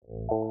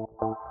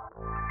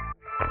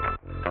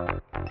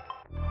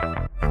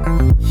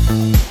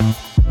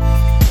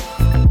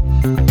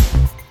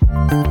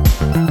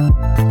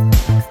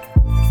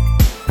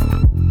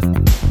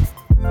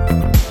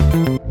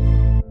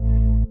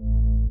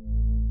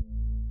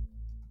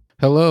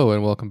Hello,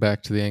 and welcome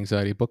back to the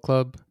Anxiety Book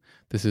Club.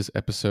 This is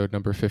episode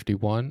number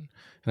 51,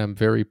 and I'm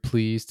very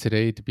pleased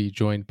today to be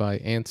joined by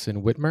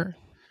Anson Whitmer,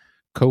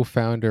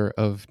 co-founder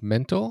of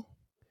Mental,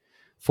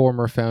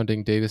 former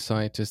founding data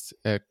scientist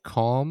at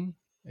Calm,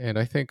 and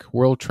I think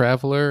world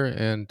traveler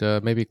and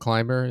maybe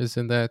climber is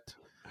in that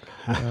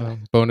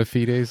bona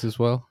fides as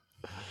well.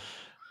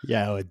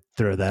 Yeah, I would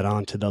throw that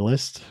onto the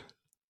list.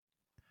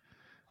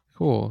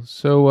 Cool.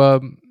 So,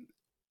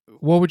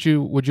 what would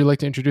you like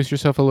to introduce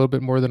yourself a little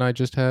bit more than I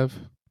just have?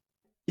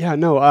 Yeah,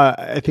 no,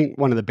 I think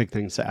one of the big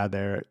things to add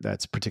there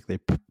that's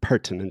particularly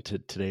pertinent to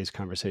today's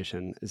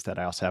conversation is that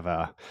I also have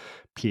a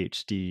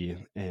PhD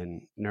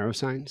in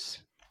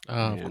neuroscience.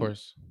 Of And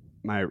course.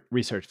 my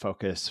research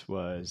focus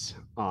was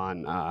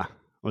on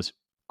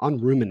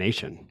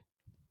rumination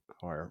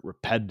or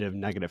repetitive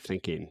negative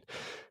thinking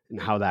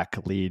and how that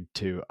could lead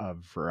to a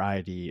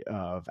variety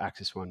of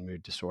axis 1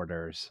 mood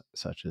disorders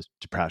such as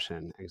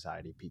depression,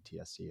 anxiety,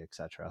 PTSD,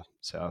 etc.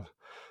 So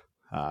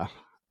I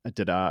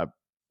did a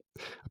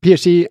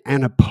PhD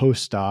and a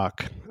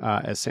postdoc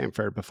at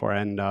Stanford before I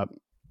ended up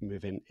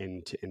moving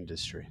into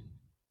industry.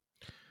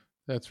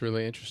 That's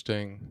really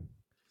interesting.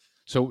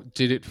 So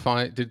did it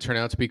turn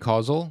out to be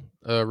causal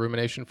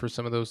rumination for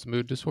some of those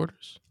mood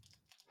disorders?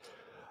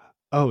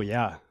 Oh,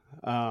 yeah.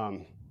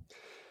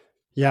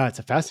 Yeah, it's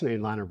a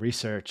fascinating line of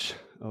research.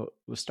 It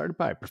was started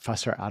by a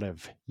professor out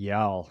of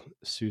Yale,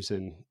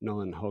 Susan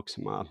Nolan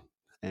Hoeksema,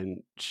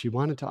 and she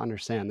wanted to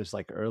understand this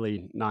like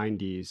early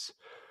 90s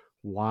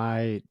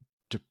why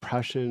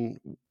depression,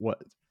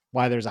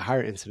 why there's a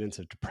higher incidence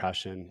of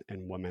depression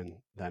in women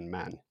than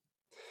men.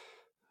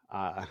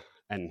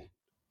 And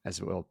as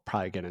we'll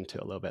probably get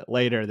into a little bit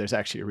later, there's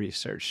actually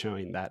research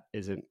showing that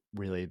isn't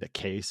really the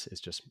case.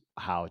 It's just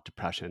how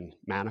depression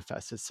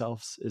manifests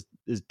itself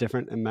is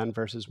different in men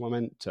versus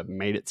women. So it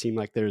made it seem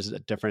like there's a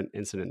different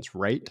incidence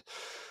rate.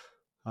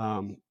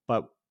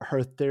 But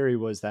her theory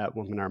was that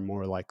women are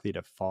more likely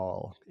to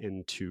fall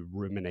into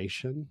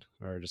rumination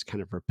or just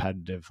kind of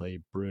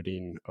repetitively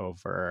brooding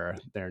over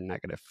their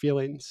negative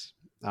feelings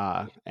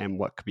and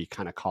what could be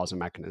kind of causal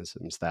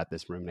mechanisms that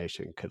this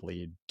rumination could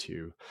lead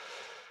to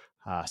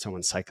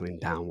someone cycling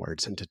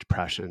downwards into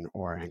depression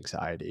or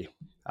anxiety.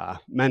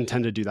 Men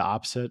tend to do the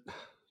opposite.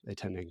 They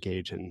tend to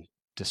engage in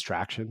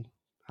distraction.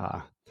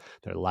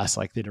 They're less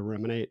likely to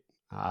ruminate.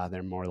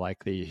 They're more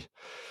likely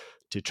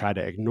to try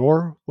to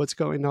ignore what's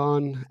going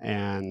on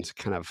and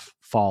kind of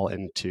fall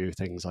into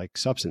things like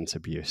substance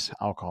abuse,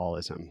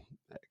 alcoholism,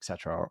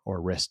 etc.,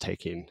 or risk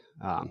taking.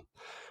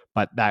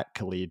 But that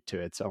could lead to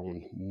its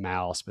own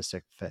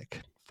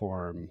male-specific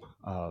form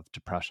of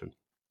depression.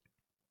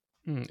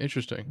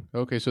 Interesting.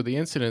 Okay, so the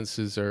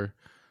incidences are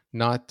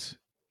not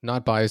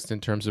biased in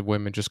terms of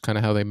women, just kind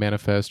of how they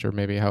manifest, or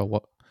maybe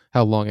how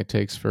long it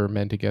takes for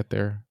men to get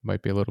there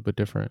might be a little bit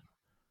different.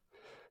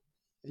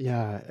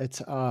 Yeah,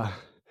 it's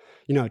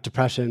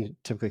depression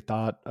typically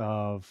thought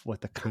of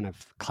with the kind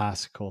of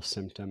classical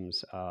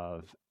symptoms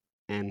of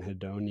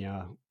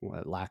anhedonia,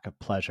 lack of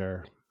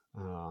pleasure,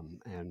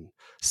 and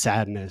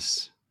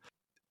sadness.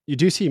 You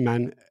do see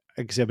men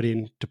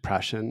exhibiting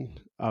depression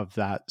of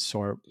that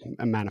sort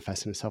and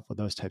manifesting itself with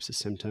those types of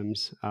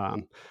symptoms.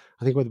 I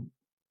think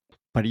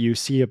but you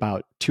see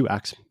about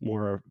 2x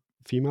more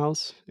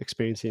females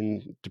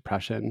experiencing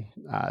depression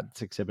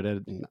that's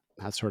exhibited in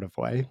that sort of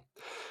way.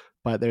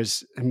 But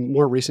in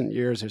more recent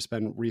years, there's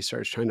been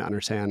research trying to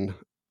understand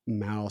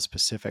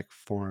male-specific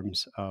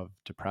forms of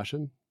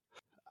depression.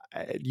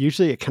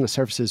 Usually it kind of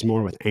surfaces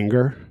more with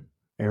anger,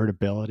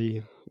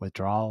 irritability,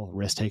 withdrawal,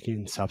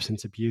 risk-taking,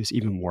 substance abuse,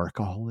 even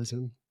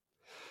workaholism.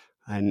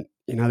 And,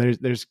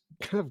 there's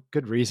kind of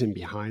good reason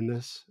behind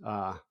this,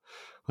 a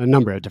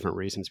number of different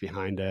reasons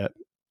behind it.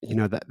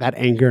 That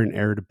anger and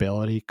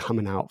irritability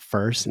coming out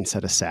first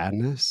instead of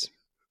sadness.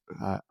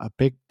 A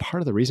big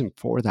part of the reason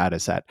for that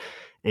is that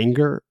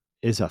anger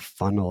is a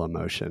funnel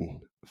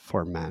emotion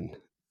for men.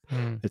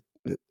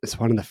 It's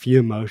one of the few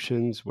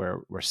emotions where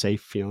we're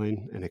safe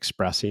feeling and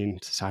expressing.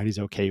 Society's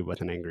okay with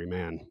an angry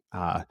man.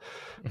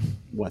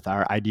 With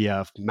our idea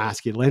of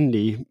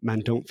masculinity,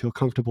 men don't feel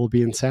comfortable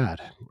being sad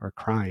or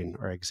crying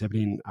or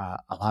exhibiting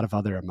a lot of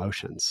other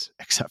emotions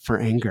except for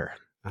anger.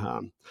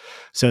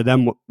 So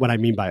then what I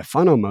mean by a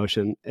funnel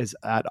emotion is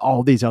that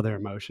all these other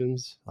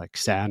emotions like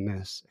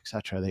sadness,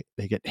 etc.,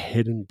 they get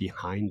hidden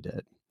behind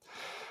it.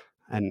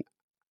 And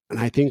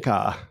I think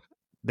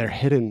they're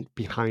hidden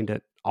behind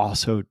it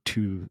also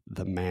to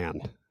the man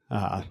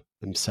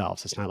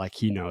themselves. It's not like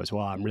he knows,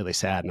 well, I'm really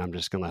sad and I'm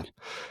just going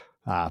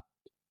to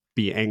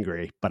be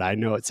angry, but I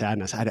know it's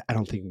sadness. I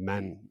don't think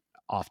men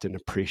often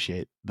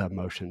appreciate the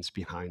emotions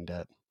behind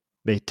it.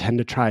 They tend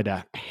to try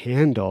to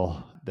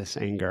handle this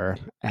anger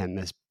and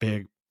this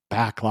big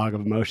backlog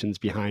of emotions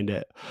behind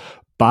it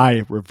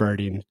by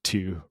reverting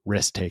to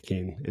risk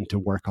taking and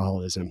to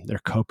workaholism, their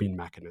coping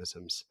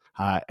mechanisms.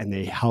 And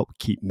they help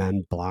keep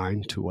men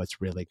blind to what's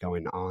really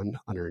going on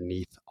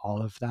underneath all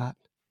of that.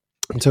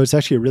 And so it's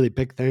actually a really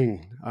big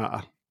thing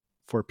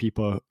for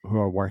people who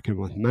are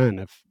working with men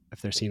if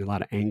they're seeing a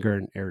lot of anger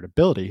and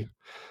irritability.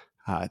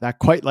 That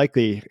quite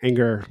likely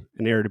anger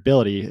and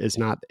irritability is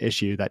not the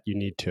issue that you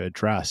need to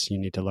address. You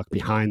need to look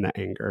behind the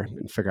anger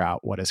and figure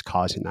out what is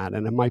causing that.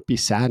 And it might be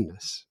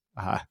sadness.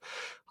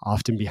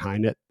 Often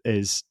behind it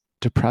is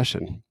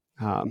depression.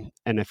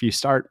 And if you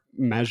start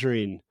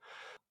measuring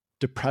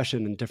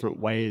depression in different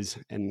ways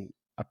and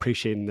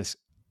appreciating this,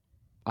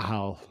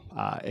 how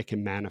it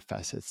can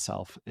manifest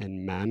itself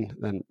in men,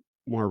 then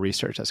more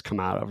research has come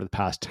out over the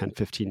past 10,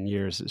 15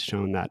 years has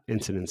shown that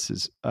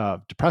incidences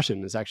of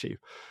depression is actually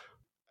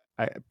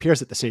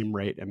appears at the same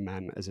rate in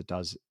men as it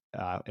does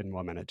in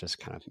women. It just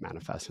kind of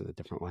manifests in a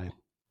different way.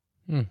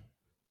 Hmm.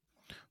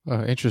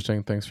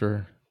 Interesting. Thanks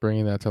for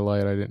bringing that to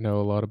light. I didn't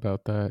know a lot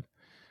about that.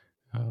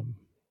 Um,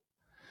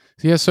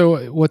 yeah.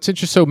 So what's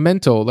interesting? So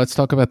mental. Let's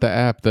talk about the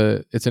app.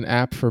 It's an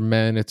app for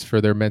men. It's for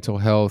their mental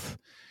health.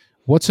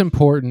 What's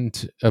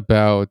important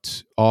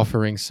about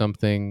offering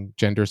something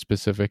gender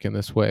specific in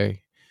this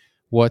way?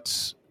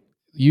 What's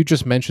You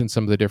just mentioned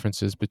some of the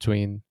differences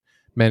between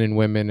men and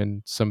women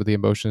and some of the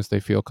emotions they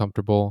feel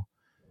comfortable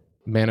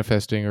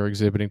manifesting or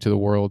exhibiting to the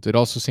world. It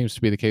also seems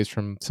to be the case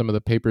from some of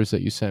the papers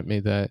that you sent me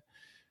that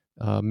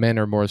men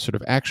are more sort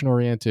of action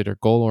oriented or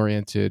goal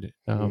oriented.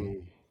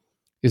 Mm.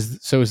 Is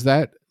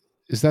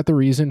that the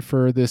reason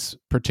for this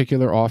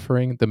particular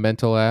offering, the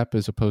mental app,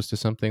 as opposed to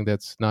something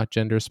that's not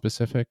gender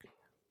specific?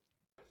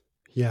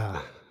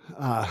 Yeah.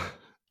 Uh,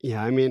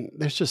 yeah. I mean,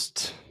 there's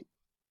just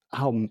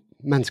how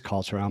men's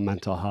culture around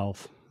mental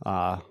health.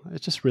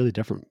 It's just really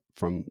different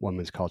from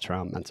women's culture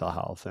around mental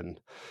health.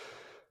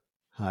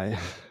 I,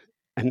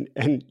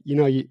 and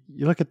you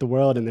look at the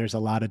world and there's a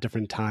lot of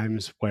different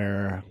times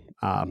where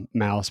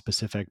male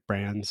specific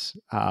brands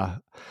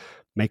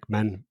make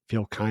men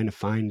feel kind of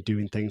fine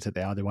doing things that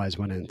they otherwise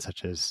wouldn't,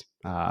 such as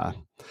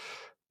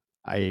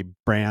a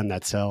brand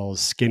that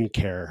sells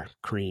skincare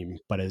cream,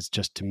 but is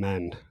just to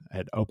men.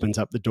 It opens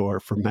up the door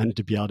for men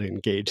to be able to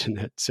engage in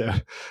it.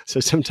 So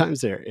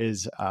sometimes there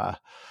is a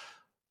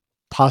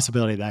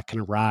possibility that can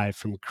arrive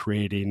from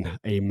creating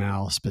a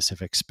male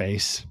specific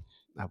space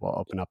that will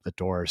open up the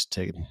doors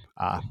to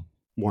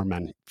more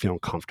men feeling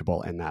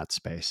comfortable in that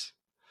space.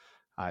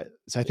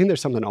 So I think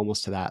there's something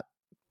almost to that,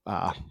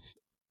 uh,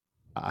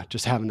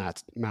 just having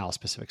that male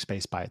specific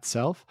space by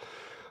itself.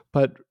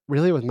 But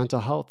really, with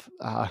mental health,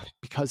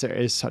 because there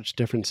is such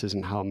differences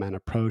in how men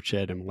approach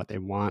it and what they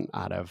want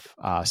out of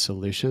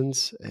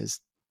solutions, is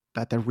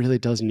that there really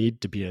does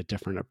need to be a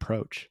different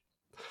approach.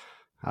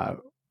 Uh,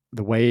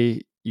 the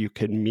way you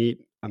could meet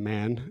a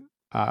man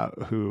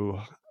who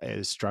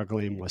is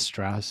struggling with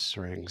stress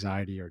or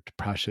anxiety or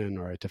depression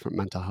or different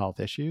mental health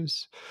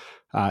issues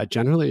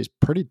generally is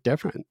pretty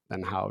different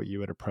than how you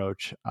would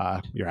approach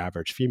your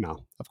average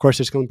female. Of course,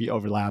 there's going to be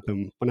overlap.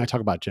 And when I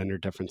talk about gender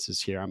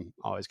differences here, I'm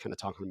always kind of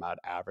talking about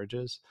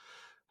averages.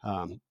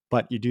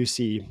 But you do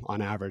see,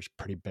 on average,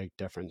 pretty big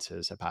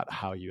differences about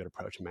how you would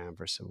approach a man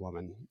versus a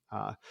woman.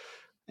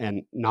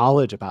 And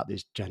knowledge about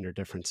these gender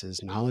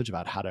differences, knowledge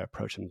about how to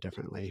approach them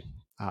differently.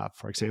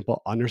 For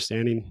example,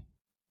 understanding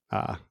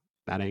uh,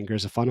 that anger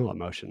is a funnel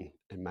emotion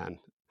in men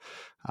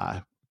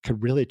uh,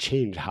 could really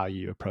change how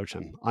you approach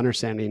them.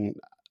 Understanding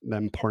the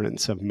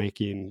importance of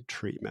making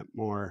treatment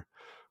more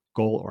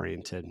goal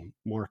oriented,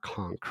 more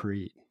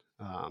concrete,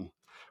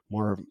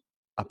 more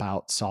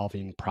about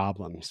solving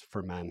problems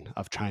for men,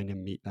 of trying to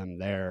meet them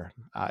there,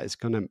 is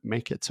going to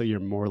make it so you're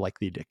more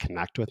likely to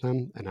connect with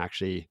them and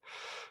actually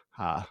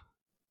uh,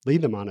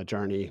 lead them on a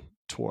journey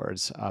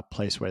towards a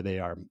place where they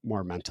are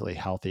more mentally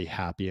healthy,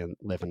 happy, and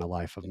living a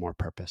life of more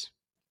purpose.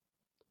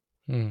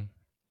 Hmm.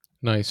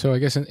 Nice. So I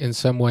guess in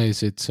some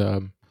ways it's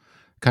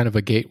kind of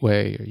a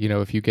gateway. You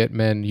know, if you get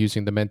men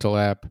using the mental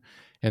app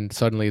and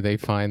suddenly they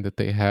find that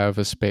they have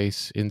a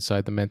space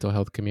inside the mental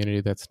health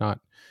community that's not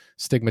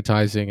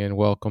stigmatizing and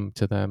welcome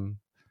to them,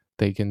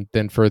 they can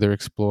then further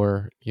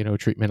explore,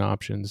 treatment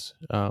options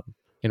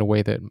in a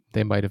way that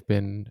they might have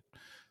been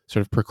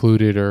sort of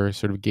precluded or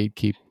sort of gate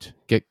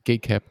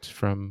kept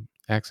from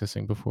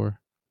accessing before.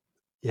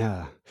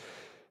 Yeah.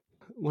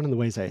 One of the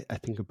ways I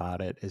think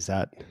about it is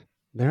that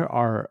there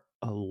are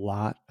a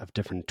lot of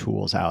different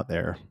tools out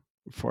there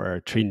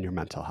for treating your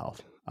mental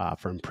health,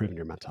 for improving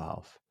your mental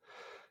health.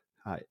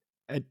 Uh,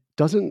 it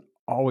doesn't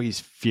always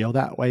feel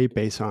that way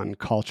based on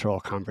cultural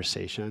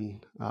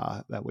conversation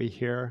that we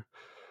hear.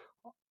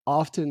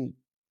 Often,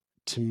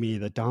 to me,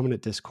 the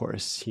dominant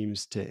discourse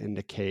seems to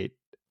indicate,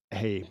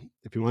 hey,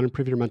 if you want to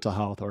improve your mental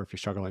health, or if you're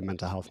struggling with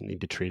mental health and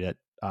need to treat it,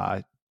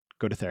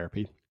 go to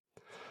therapy.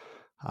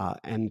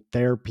 And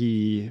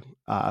therapy,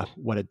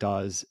 what it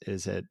does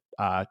is it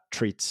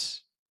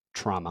treats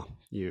trauma.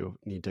 You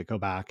need to go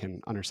back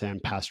and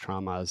understand past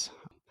traumas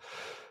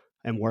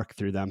and work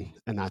through them.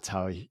 And that's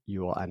how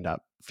you will end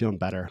up feeling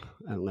better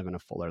and living a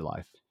fuller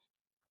life.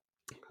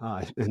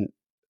 And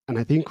And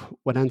I think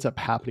what ends up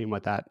happening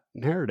with that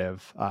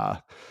narrative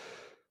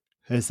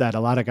is that a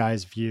lot of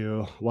guys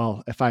view,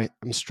 well, if I'm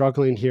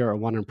struggling here or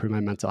want to improve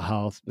my mental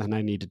health, then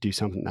I need to do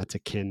something that's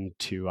akin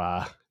to,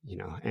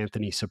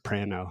 Anthony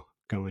Soprano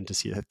going to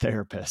see the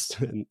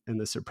therapist in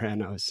The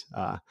Sopranos,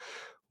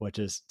 which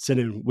is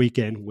sitting week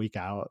in, week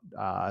out,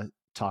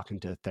 talking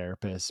to a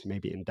therapist,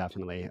 maybe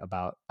indefinitely,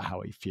 about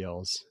how he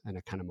feels, and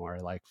a kind of more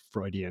like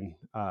Freudian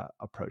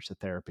approach to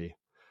therapy.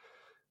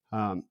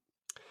 Um,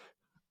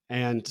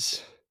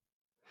 and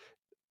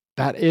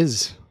that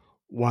is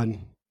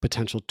one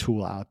potential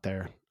tool out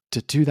there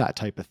to do that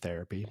type of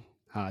therapy.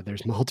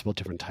 There's multiple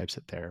different types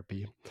of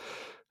therapy.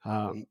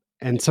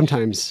 And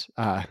sometimes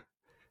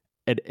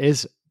it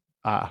is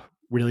uh,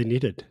 really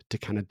needed to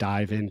kind of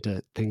dive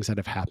into things that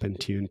have happened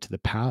to you into the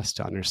past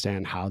to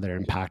understand how they're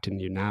impacting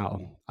you now,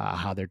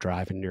 how they're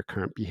driving your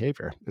current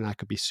behavior. And that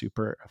could be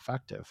super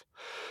effective.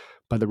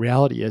 But the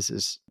reality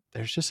is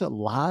there's just a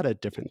lot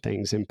of different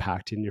things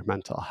impacting your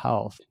mental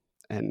health.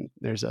 And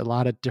there's a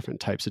lot of different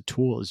types of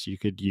tools you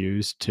could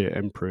use to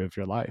improve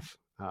your life.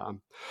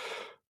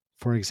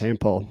 For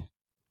example,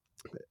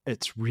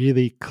 it's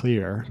really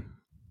clear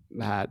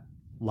that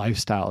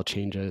lifestyle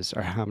changes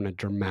are having a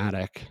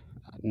dramatic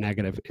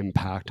negative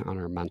impact on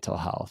our mental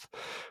health.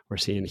 We're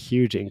seeing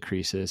huge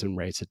increases in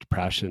rates of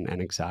depression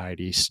and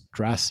anxiety.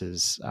 Stress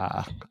is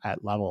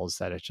at levels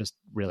that it's just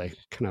really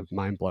kind of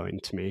mind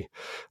blowing to me.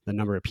 The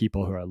number of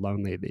people who are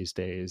lonely these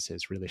days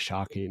is really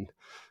shocking.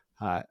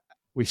 Uh,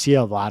 we see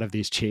a lot of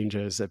these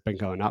changes that have been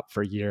going up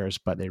for years,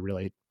 but they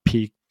really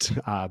peaked,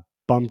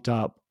 bumped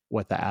up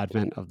with the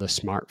advent of the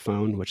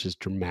smartphone, which has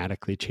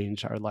dramatically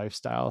changed our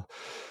lifestyle.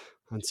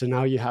 And so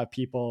now you have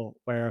people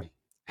where,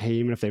 hey,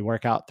 even if they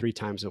work out 3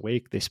 times a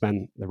week, they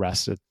spend the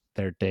rest of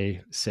their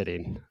day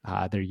sitting.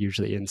 They're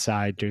usually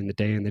inside during the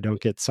day and they don't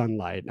get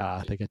sunlight.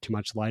 They get too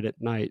much light at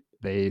night.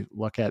 They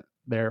look at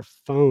their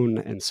phone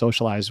and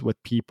socialize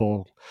with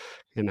people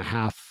in a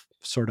half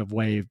sort of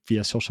way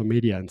via social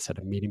media instead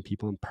of meeting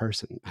people in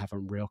person, have a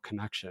real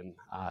connection.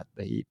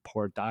 They eat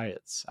poor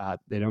diets.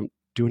 They don't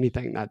do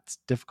anything that's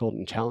difficult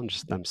and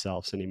challenge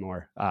themselves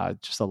anymore.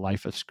 Just a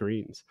life of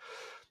screens.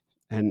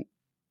 And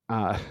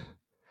uh,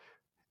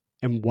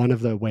 and one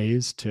of the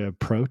ways to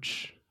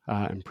approach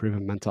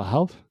improving mental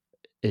health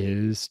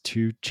is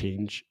to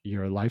change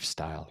your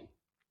lifestyle.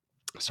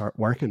 Start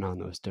working on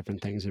those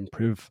different things,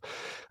 improve.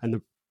 And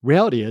the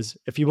reality is,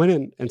 if you went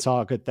in and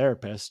saw a good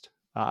therapist,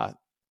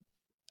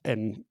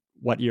 and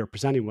what you're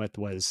presenting with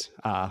was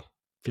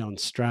feeling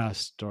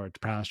stressed or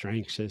depressed or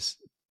anxious,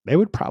 they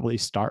would probably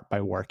start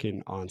by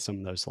working on some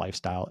of those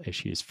lifestyle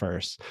issues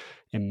first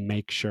and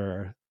make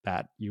sure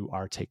that you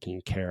are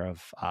taking care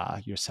of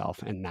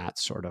yourself in that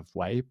sort of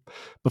way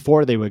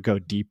before they would go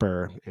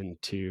deeper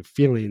into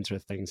feelings or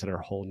things that are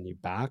holding you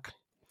back.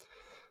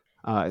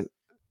 Uh,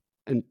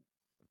 and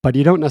but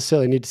you don't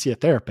necessarily need to see a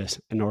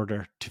therapist in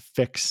order to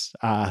fix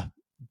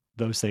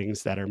those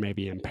things that are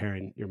maybe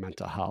impairing your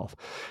mental health.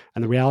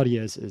 And the reality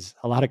is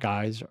a lot of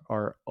guys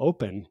are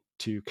open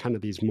to kind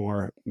of these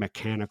more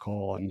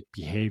mechanical and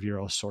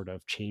behavioral sort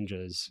of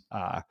changes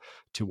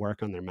to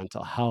work on their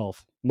mental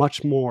health,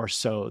 much more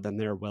so than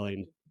they're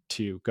willing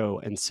to go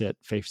and sit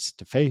face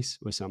to face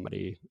with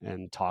somebody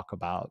and talk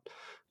about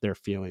their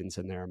feelings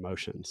and their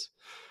emotions.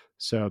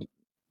 So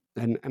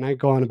and I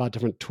go on about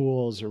different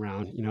tools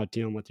around,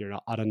 dealing with your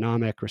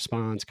autonomic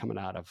response coming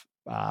out of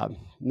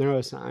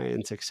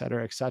neuroscience, et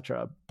cetera, et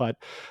cetera. But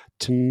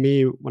to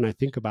me, when I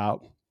think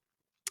about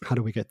how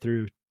do we get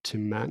through to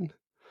men,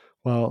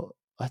 well,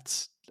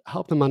 let's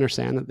help them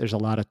understand that there's a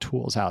lot of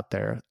tools out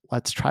there.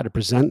 Let's try to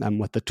present them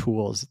with the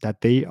tools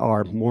that they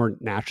are more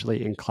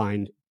naturally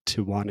inclined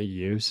to want to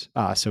use.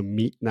 So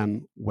meet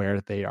them where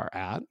they are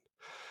at.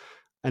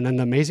 And then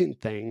the amazing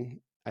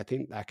thing I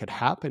think that could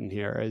happen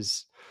here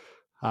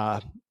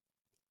uh,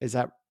 is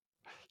that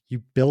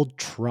you build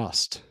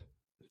trust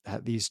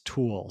that these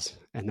tools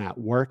and that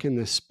work in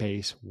this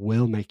space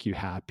will make you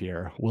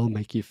happier, will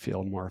make you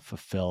feel more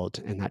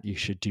fulfilled, and that you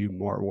should do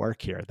more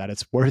work here, that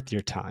it's worth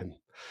your time.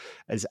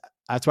 As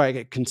That's why I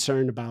get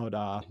concerned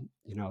about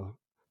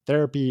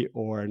therapy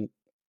or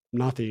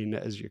nothing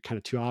as your kind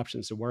of two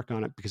options to work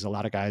on it, because a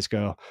lot of guys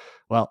go,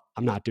 well,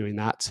 I'm not doing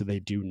that, so they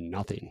do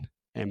nothing.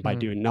 And by Mm.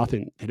 doing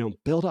nothing, they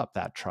don't build up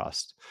that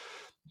trust.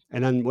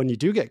 And then when you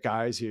do get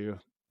guys who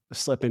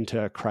slip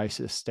into a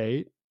crisis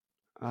state,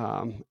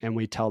 and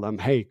we tell them,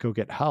 hey, go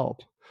get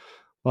help.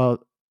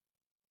 Well,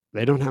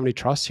 they don't have any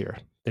trust here.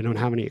 They don't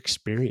have any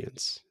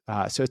experience.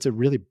 So it's a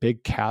really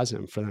big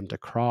chasm for them to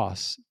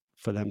cross,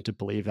 for them to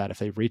believe that if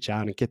they reach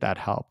out and get that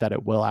help, that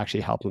it will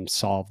actually help them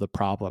solve the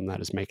problem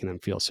that is making them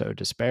feel so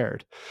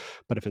despaired.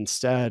 But if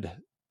instead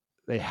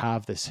they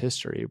have this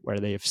history where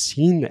they have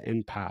seen the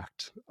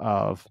impact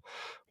of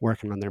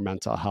working on their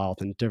mental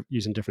health and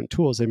using different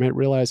tools, they might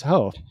realize,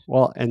 oh,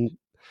 well, and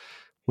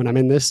when I'm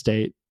in this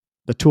state,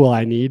 the tool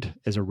I need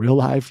is a real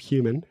live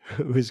human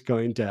who is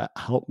going to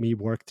help me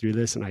work through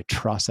this. And I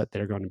trust that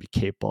they're going to be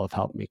capable of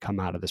helping me come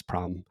out of this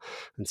problem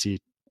and see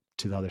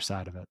to the other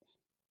side of it.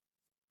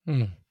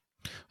 Mm.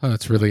 Oh,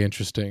 that's really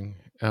interesting.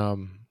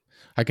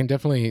 I can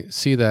definitely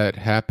see that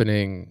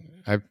happening.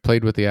 I've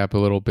played with the app a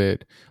little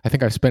bit. I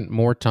think I've spent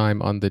more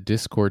time on the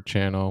Discord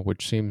channel,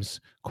 which seems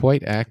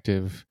quite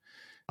active.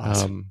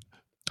 Awesome. Um,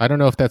 I don't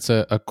know if that's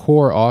a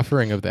core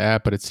offering of the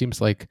app, but it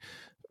seems like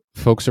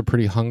folks are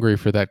pretty hungry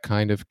for that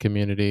kind of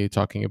community,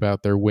 talking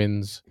about their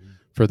wins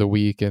for the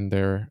week and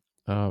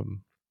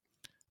um,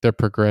 their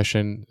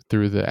progression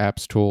through the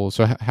app's tools.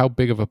 So, how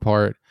big of a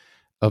part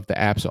of the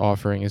app's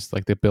offering is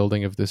like the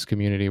building of this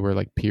community where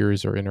like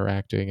peers are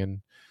interacting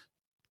and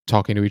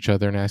talking to each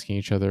other and asking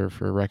each other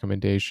for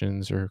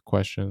recommendations or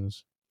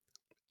questions?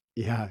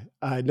 Yeah,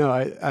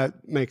 no,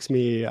 makes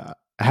me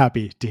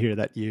happy to hear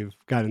that you've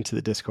got into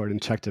the Discord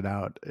and checked it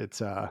out.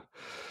 It's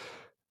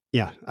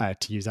yeah,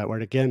 to use that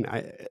word again,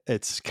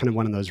 it's kind of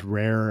one of those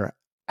rare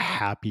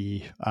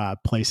happy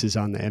places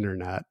on the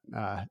internet.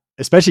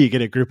 Especially you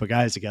get a group of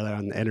guys together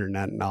on the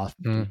internet, and all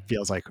Mm,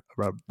 feels like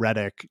a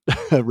Reddit,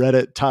 a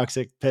Reddit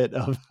toxic pit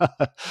of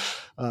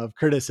of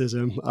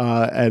criticism.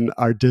 And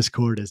our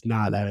Discord is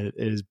not that. It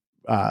is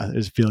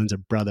there's feelings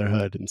of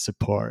brotherhood and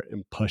support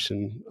and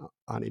pushing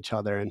on each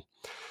other,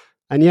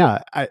 and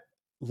yeah,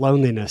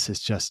 loneliness is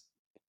just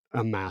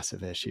a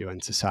massive issue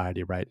in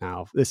society right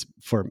now. This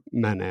for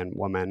men and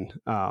women,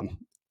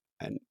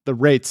 and the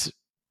rates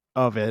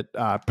of it,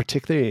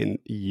 particularly in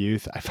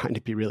youth, I find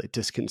to be really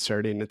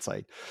disconcerting. It's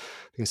like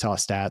I think I saw a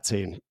stat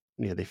saying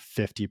nearly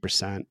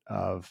 50%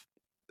 of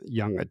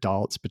young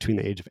adults between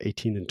the age of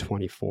 18 and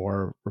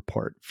 24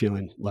 report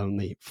feeling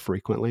lonely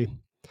frequently.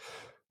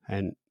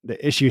 And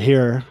the issue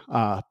here,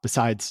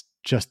 besides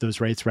just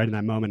those rates right in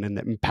that moment and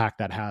the impact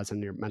that has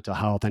on your mental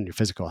health and your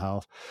physical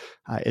health,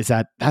 is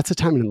that that's a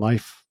time in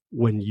life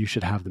when you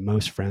should have the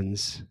most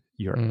friends.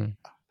 mm,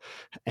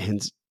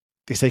 And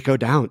they say go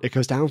down. It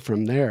goes down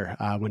from there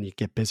when you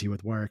get busy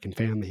with work and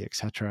family,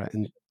 etc.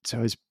 And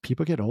so as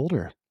people get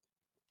older,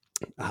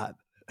 uh,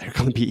 they're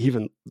going to be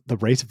even the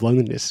rates of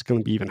loneliness is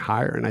going to be even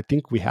higher. And I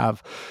think we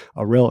have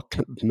a real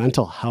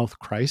mental health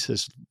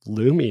crisis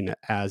looming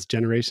as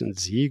Generation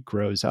Z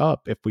grows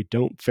up if we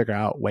don't figure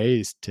out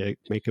ways to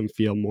make them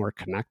feel more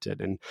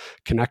connected and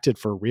connected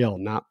for real,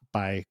 not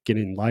by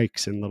getting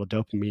likes and little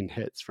dopamine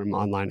hits from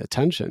online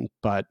attention,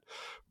 but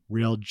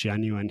real,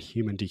 genuine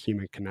human to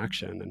human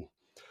connection.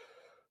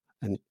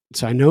 And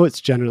so I know it's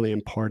generally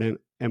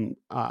important. And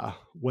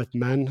with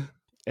men,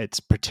 it's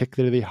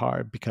particularly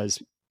hard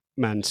because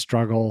men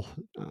struggle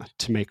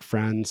to make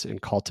friends and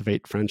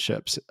cultivate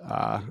friendships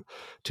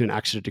to an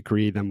extra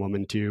degree than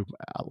women do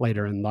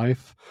later in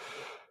life.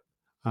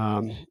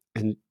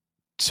 And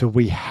so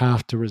we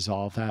have to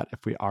resolve that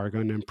if we are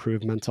going to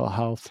improve mental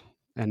health.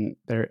 And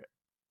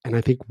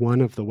I think one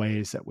of the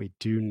ways that we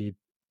do need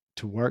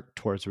to work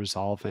towards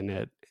resolving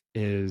it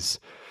is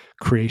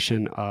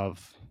creation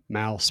of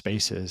male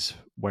spaces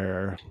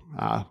where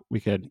we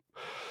could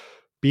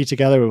be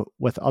together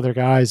with other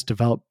guys,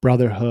 develop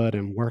brotherhood,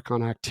 and work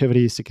on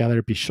activities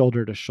together, be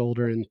shoulder to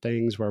shoulder in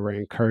things where we're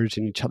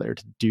encouraging each other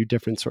to do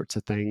different sorts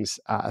of things.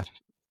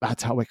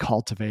 That's how we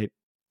cultivate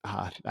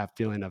that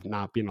feeling of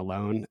not being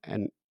alone.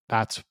 And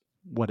that's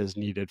what is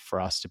needed for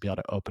us to be able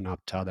to open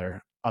up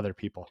to other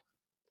people.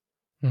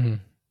 mm.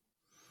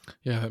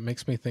 Yeah, it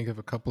makes me think of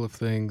a couple of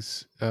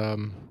things.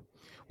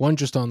 One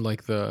just on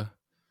like the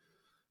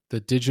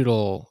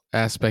digital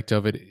aspect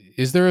of it.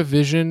 Is there a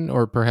vision,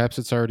 or perhaps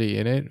it's already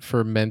in it,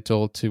 for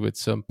mental to at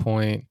some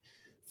point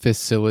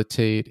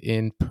facilitate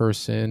in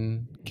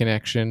person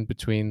connection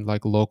between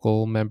like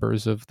local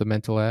members of the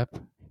mental app?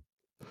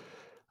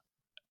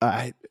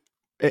 I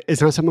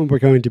It's not something we're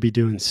going to be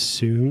doing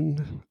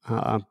soon,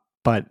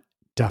 but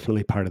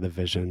definitely part of the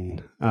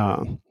vision.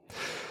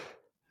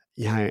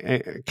 Yeah,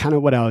 kind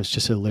of what I was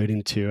just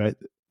alluding to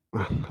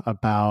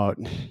about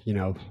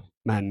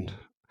men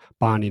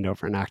bonding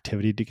over an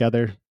activity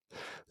together.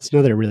 It's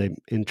another really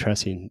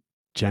interesting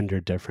gender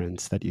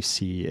difference that you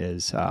see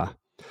is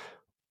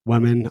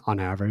women, on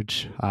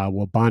average,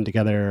 will bond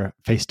together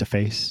face to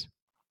face,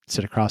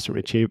 sit across from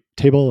a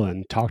table,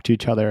 and talk to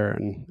each other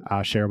and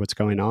share what's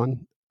going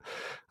on.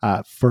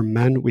 For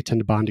men, we tend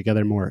to bond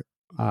together more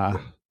uh,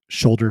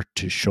 shoulder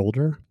to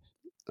shoulder.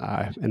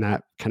 And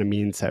that kind of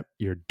means that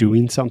you're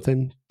doing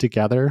something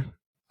together,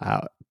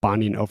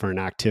 bonding over an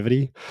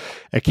activity.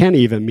 It can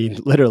even mean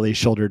literally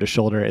shoulder to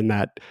shoulder, in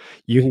that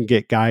you can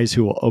get guys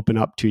who will open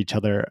up to each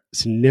other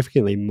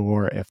significantly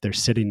more if they're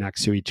sitting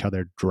next to each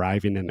other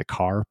driving in a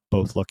car,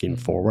 both looking Mm.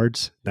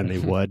 forwards, than they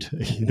would,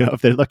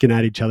 if they're looking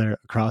at each other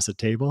across a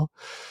table.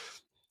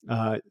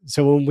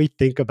 So when we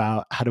think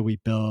about how do we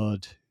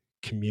build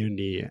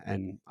community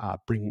and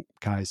bring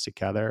guys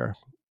together,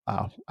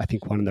 I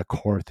think one of the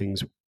core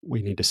things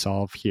we need to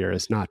solve here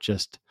is not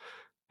just,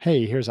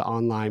 hey, here's an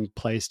online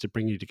place to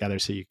bring you together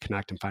so you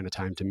connect and find a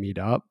time to meet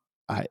up.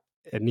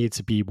 It needs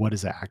to be, what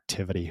is the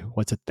activity?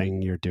 What's a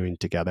thing you're doing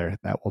together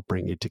that will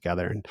bring you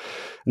together? And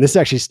this is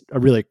actually a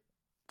really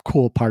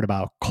cool part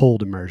about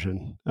cold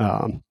immersion.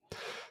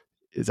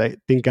 Is I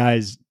think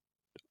guys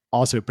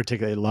also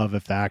particularly love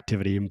if the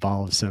activity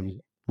involves some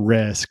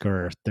risk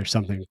or there's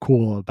something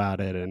cool about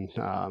it. And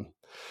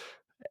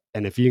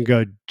And if you can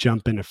go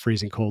jump in a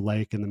freezing cold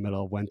lake in the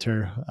middle of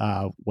winter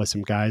with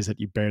some guys that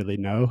you barely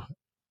know,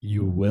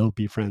 you will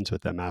be friends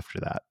with them after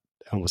that.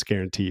 I almost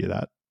guarantee you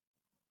that.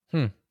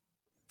 Hmm.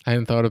 I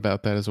hadn't thought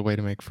about that as a way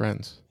to make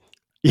friends.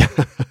 Yeah.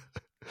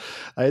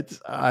 It's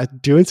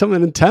doing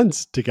something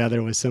intense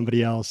together with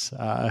somebody else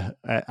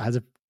has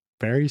a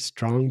very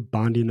strong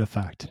bonding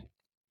effect.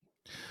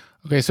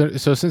 Okay,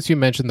 so since you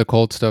mentioned the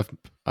cold stuff,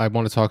 I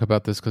want to talk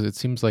about this because it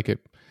seems like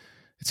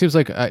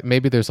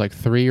maybe there's like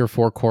 3 or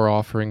 4 core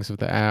offerings of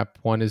the app.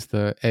 One is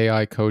the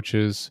AI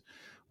coaches,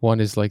 one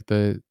is like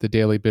the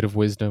daily bit of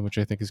wisdom, which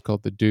I think is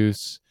called the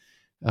Deuce.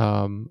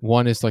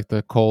 One is like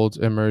the cold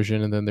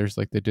immersion, and then there's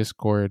like the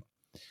Discord.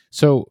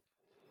 So,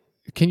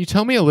 can you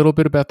tell me a little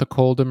bit about the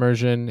cold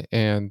immersion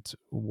and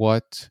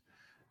what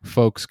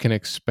folks can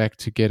expect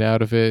to get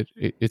out of it?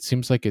 It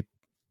seems like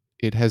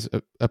it has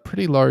a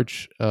pretty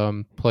large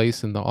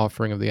place in the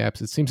offering of the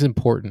apps. It seems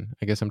important,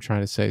 I guess I'm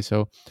trying to say.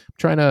 So I'm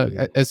trying to,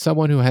 Mhm. as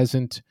someone who has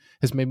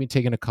maybe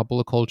taken a couple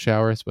of cold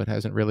showers, but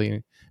hasn't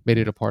really made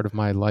it a part of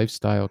my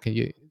lifestyle.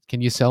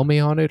 Can you sell me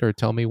on it or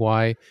tell me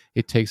why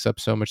it takes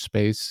up so much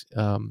space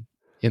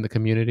in the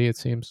community? It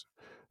seems.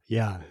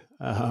 Yeah.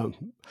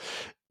 Um,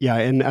 yeah.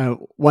 And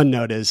one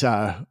note is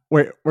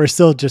we're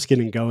still just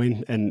getting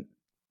going, and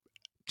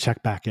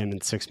check back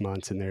in 6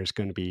 months, and there's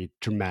going to be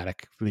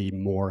dramatically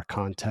more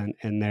content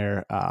in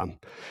there.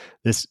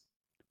 This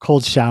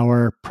cold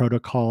shower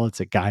protocol, it's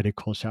a guided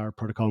cold shower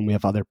protocol, and we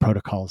have other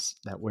protocols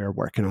that we're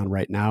working on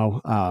right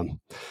now.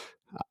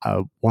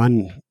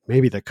 One,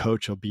 maybe the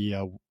coach will be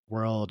a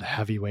world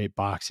heavyweight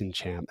boxing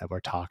champ that we're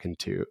talking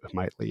to,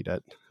 might lead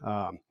it.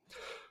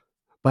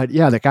 But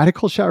yeah, the guided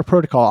cold shower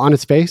protocol, on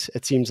its face,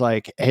 it seems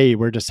like, hey,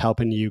 we're just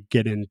helping you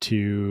get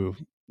into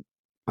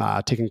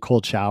taking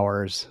cold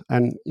showers.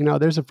 And,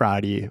 there's a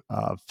variety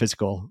of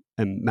physical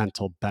and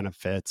mental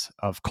benefits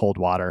of cold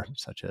water,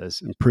 such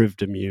as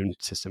improved immune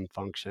system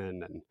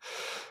function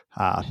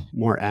and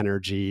more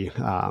energy,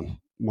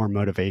 more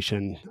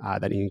motivation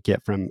that you can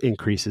get from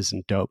increases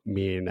in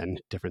dopamine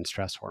and different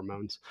stress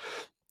hormones.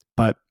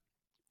 But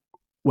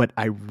what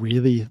I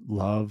really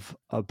love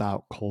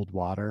about cold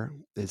water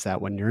is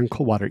that when you're in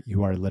cold water,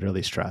 you are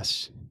literally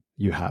stressed.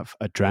 You have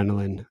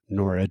adrenaline,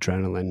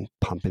 noradrenaline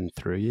pumping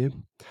through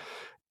you.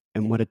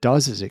 And what it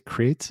does is it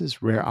creates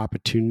this rare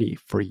opportunity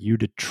for you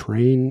to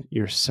train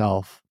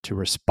yourself to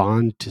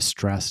respond to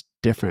stress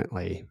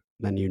differently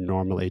than you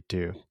normally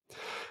do.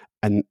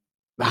 And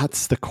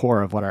that's the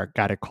core of what our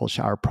guided cold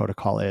shower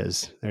protocol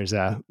is. There's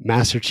a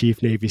Master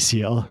Chief Navy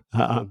SEAL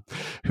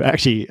who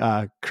actually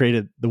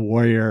created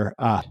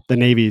the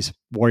Navy's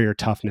Warrior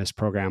Toughness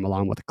program,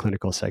 along with a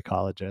clinical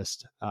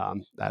psychologist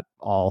that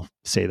all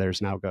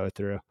sailors now go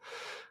through.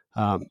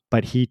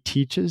 But he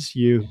teaches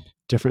you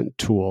different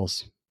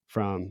tools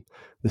from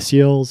the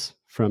SEALs,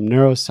 from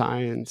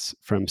neuroscience,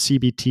 from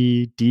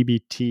CBT,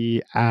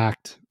 DBT,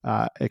 ACT,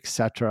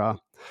 etc.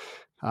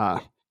 Uh,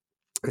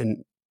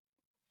 and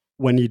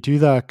when you do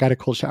the guided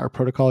cold shower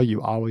protocol,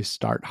 you always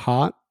start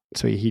hot.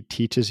 So he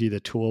teaches you the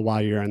tool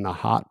while you're in the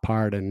hot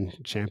part and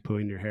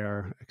shampooing your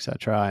hair,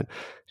 etc. And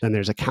then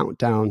there's a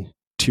countdown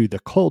to the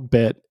cold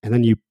bit, and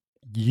then you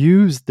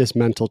use this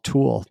mental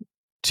tool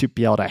to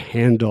be able to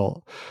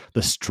handle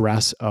the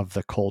stress of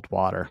the cold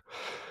water.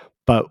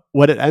 But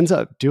what it ends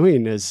up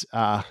doing is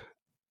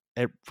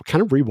it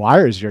kind of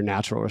rewires your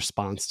natural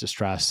response to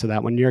stress, so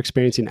that when you're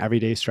experiencing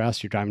everyday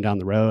stress, you're driving down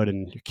the road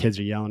and your kids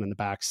are yelling in the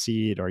back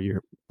seat, or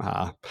you're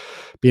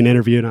being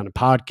interviewed on a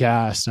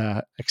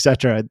podcast,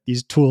 etc.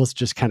 These tools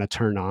just kind of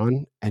turn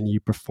on and you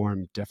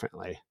perform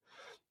differently.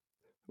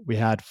 We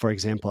had, for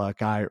example, a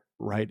guy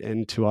write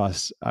into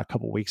us a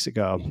couple of weeks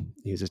ago.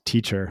 He's a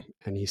teacher,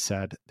 and he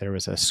said there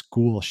was a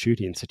school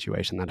shooting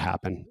situation that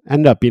happened.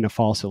 Ended up being a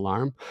false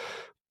alarm,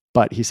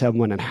 but he said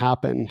when it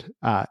happened,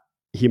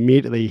 he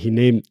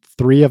named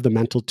 3 of the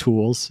mental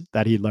tools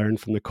that he learned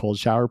from the cold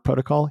shower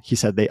protocol. He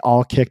said they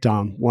all kicked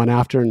on one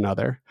after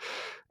another.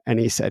 And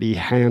he said he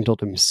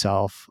handled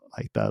himself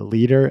like the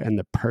leader and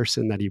the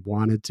person that he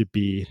wanted to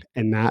be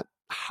in that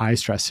high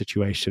stress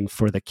situation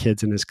for the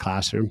kids in his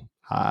classroom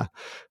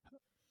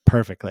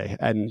perfectly.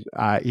 And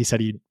he said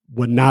he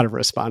would not have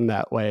responded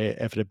that way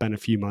if it had been a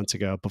few months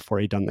ago before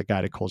he'd done the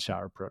guided cold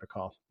shower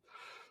protocol.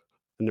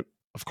 And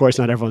of course,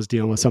 not everyone's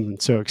dealing with something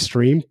so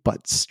extreme,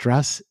 but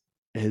stress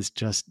is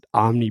just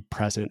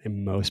omnipresent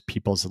in most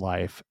people's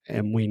life.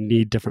 And we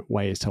need different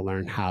ways to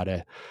learn how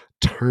to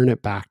turn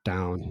it back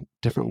down,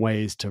 different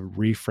ways to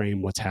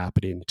reframe what's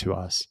happening to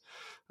us.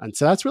 And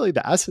so that's really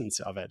the essence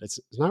of it. It's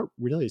not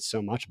really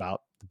so much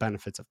about the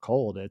benefits of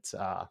cold. It's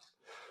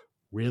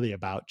really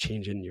about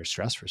changing your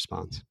stress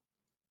response.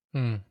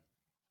 Hmm.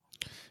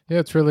 Yeah,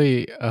 it's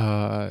really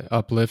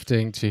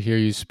uplifting to hear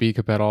you speak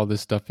about all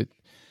this stuff.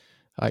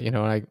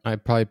 I'm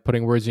probably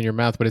putting words in your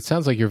mouth, but it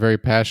sounds like you're very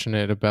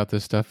passionate about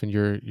this stuff, and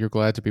you're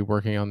glad to be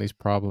working on these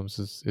problems.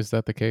 Is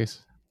that the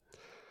case?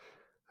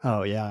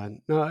 Oh yeah,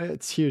 no,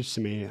 it's huge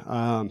to me.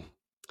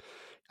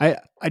 I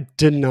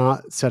did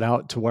not set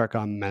out to work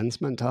on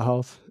men's mental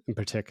health in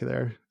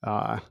particular,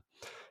 I,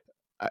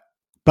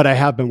 but I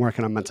have been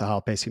working on mental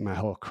health basically my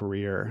whole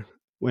career.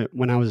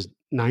 when I was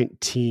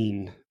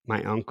 19,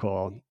 my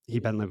uncle,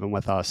 he'd been living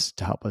with us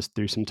to help us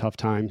through some tough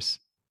times.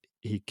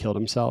 He killed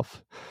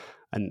himself.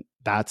 And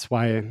that's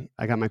why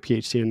I got my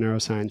PhD in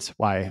neuroscience,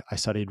 why I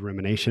studied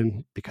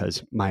rumination,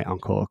 because my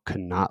uncle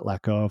could not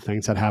let go of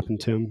things that happened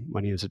to him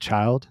when he was a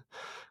child.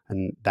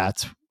 And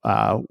that's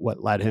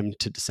what led him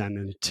to descend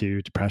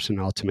into depression,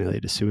 ultimately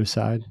to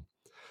suicide.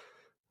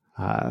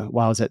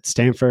 While I was at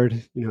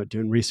Stanford,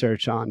 doing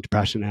research on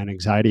depression and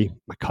anxiety,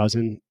 my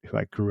cousin, who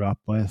I grew up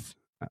with,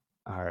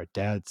 our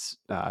dads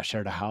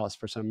shared a house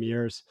for some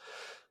years.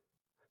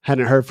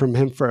 Hadn't heard from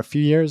him for a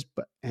few years,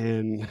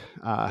 and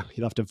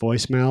he left a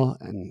voicemail,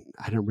 and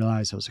I didn't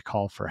realize it was a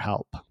call for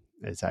help,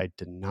 as I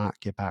did not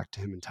get back to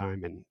him in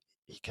time, and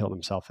he killed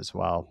himself as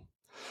well.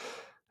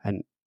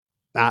 And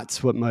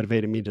that's what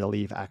motivated me to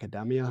leave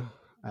academia.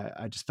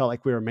 I just felt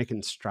like we were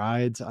making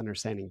strides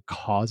understanding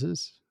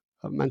causes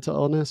of mental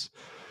illness,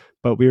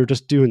 but we were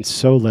just doing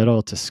so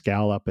little to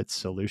scale up its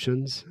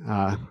solutions.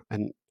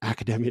 And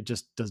academia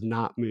just does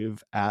not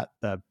move at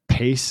the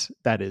pace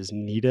that is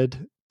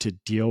needed to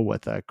deal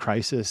with a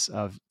crisis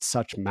of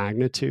such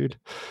magnitude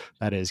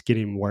that is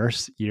getting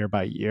worse year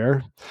by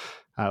year.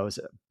 It was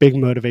a big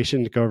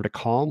motivation to go over to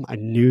Calm. I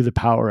knew the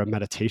power of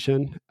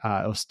meditation.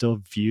 It was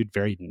still viewed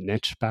very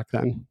niche back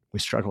then. We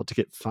struggled to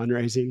get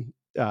fundraising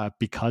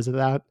because of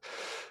that.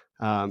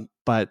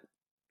 But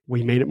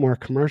we made it more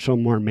commercial,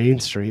 more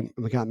mainstream.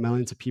 And we got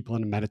millions of people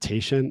into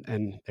meditation.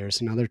 And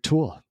there's another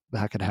tool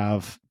that could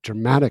have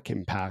dramatic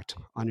impact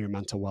on your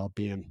mental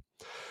well-being.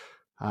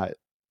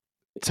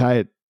 So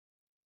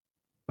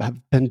I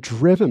have been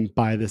driven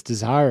by this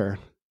desire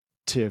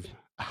to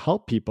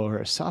help people who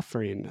are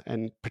suffering,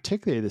 and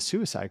particularly the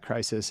suicide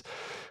crisis.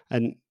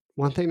 And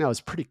one thing that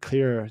was pretty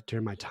clear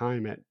during my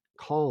time at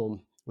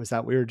Calm was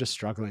that we were just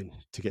struggling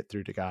to get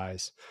through to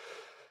guys.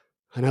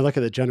 And I look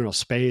at the general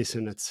space,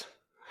 and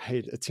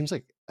it seems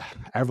like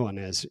everyone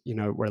is,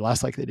 we're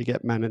less likely to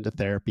get men into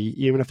therapy.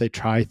 Even if they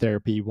try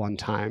therapy one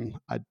time,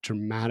 a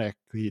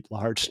dramatically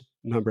large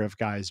number of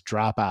guys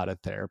drop out of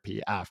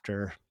therapy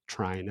after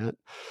trying it.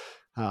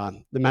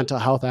 The mental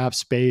health app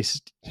space,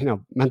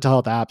 mental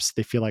health apps,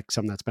 they feel like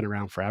something that's been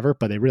around forever,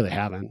 but they really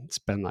haven't. It's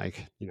been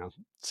like,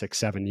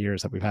 6-7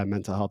 years that we've had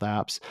mental health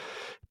apps.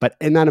 But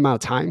in that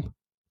amount of time,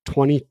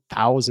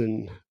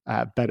 20,000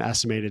 have been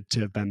estimated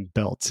to have been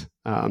built.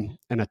 And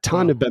a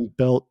ton have been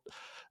built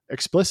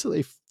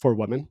explicitly for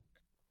women,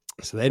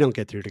 so they don't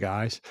get through to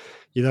guys.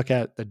 You look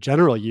at the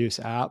general use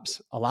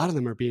apps, a lot of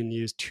them are being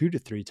used 2 to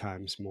 3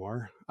 times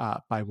more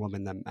by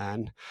women than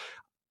men.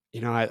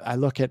 I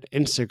look at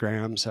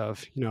Instagrams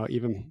of,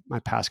 even my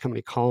past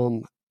company,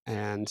 Calm,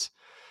 and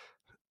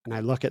I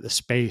look at the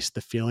space,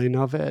 the feeling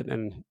of it,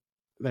 and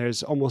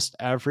there's almost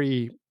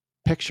every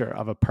picture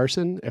of a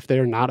person. If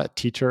they're not a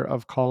teacher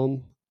of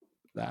Calm,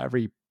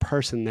 every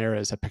person there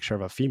is a picture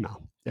of a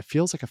female. It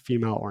feels like a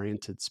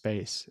female-oriented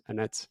space, and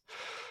it's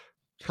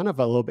kind of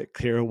a little bit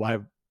clear why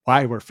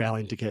we're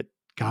failing to get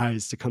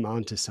guys to come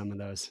onto some of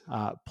those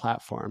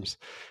platforms.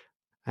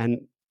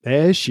 And the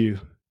issue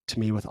to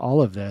me with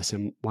all of this,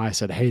 and why I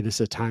said, hey, this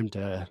is a time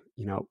to,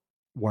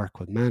 work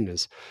with men,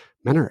 is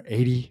men are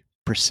 80%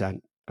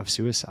 of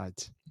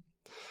suicides.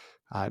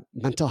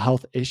 Mental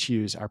health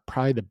issues are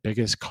probably the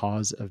biggest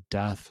cause of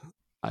death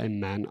in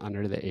men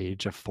under the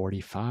age of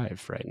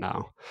 45 right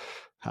now.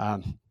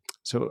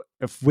 So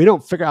if we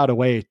don't figure out a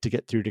way to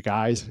get through to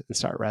guys and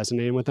start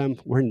resonating with them,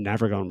 we're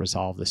never going to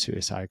resolve the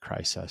suicide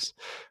crisis.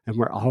 And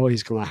we're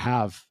always going to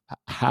have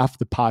half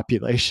the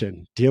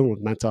population dealing with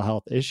mental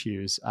health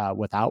issues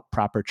without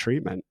proper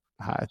treatment.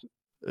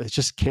 It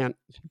just can't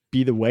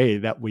be the way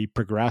that we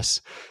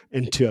progress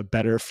into a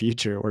better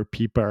future where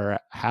people are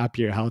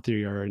happier,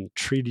 healthier, and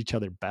treat each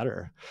other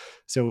better.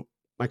 So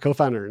my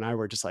co-founder and I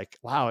were just like,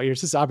 wow,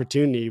 here's this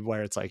opportunity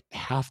where it's like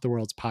half the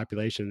world's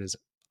population is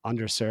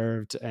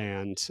underserved,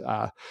 and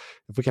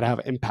if we could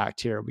have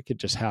impact here, we could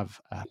just have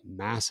a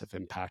massive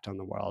impact on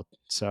the world.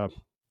 So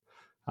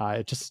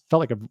it just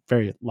felt like a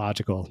very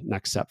logical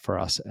next step for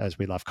us as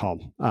we left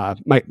Calm.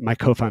 My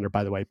co-founder,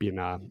 by the way, being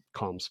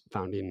Calm's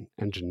founding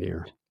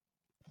engineer.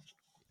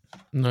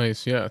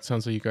 Nice. Yeah, it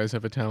sounds like you guys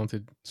have a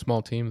talented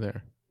small team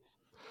there.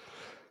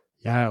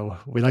 Yeah,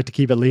 we like to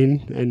keep it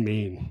lean and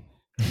mean.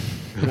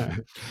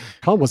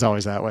 Calm was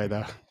always that way,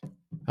 though.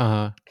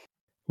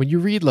 When you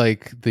read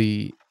like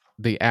the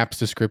app's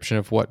description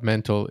of what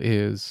mental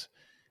is,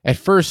 at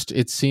first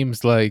it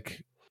seems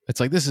like it's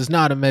like, this is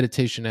not a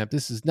meditation app,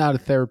 this is not a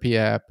therapy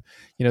app,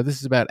 this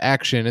is about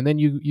action. And then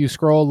you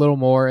scroll a little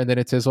more, and then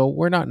it says, oh,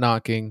 we're not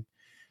knocking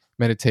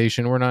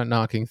meditation, we're not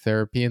knocking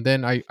therapy. And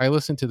then I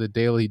listened to the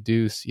Daily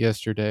Deuce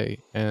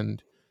yesterday,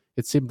 and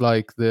it seemed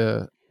like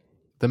the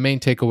main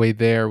takeaway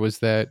there was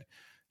that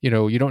you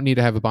don't need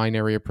to have a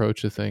binary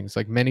approach to things.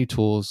 Like, many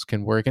tools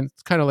can work, and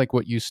it's kind of like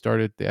what you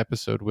started the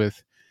episode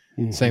with,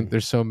 saying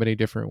there's so many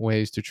different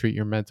ways to treat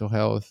your mental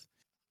health.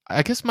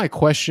 I guess my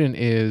question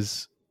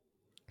is,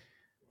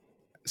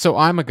 so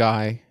I'm a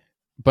guy,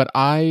 but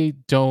I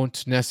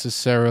don't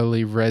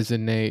necessarily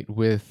resonate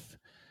with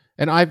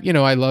And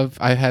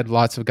I had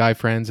lots of guy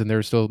friends, and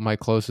they're still my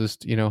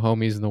closest,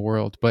 homies in the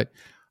world. But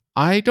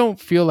I don't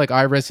feel like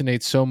I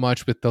resonate so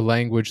much with the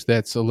language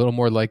that's a little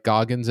more like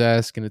Goggins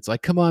esque, and it's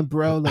like, come on,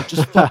 bro, like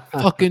just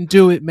fucking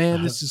do it,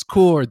 man. This is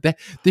cool. Or that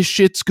this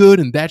shit's good,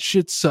 and that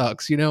shit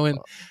sucks,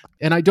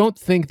 and I don't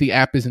think the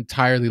app is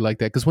entirely like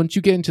that, because once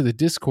you get into the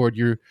Discord,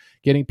 you're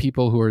getting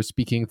people who are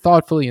speaking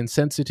thoughtfully and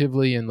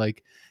sensitively, and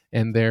like,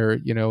 and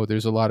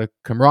there's a lot of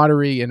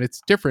camaraderie, and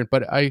it's different.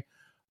 But I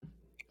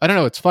don't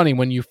know. It's funny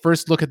when you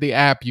first look at the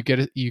app, you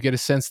get a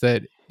sense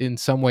that in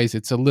some ways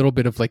it's a little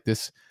bit of like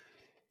this.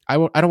 I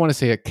don't want to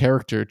say a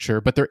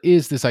caricature, but there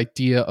is this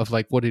idea of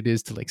like what it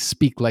is to like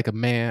speak like a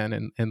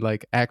man, and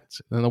like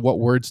act, and what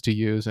words to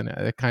use, and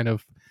it kind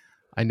of,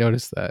 I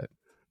noticed that.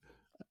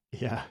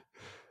 Yeah.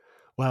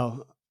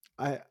 Well,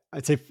 I'd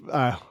say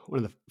one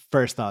of the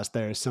first thoughts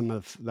there is some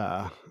of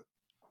the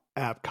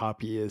app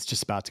copy is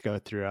just about to go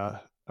through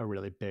a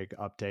really big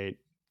update.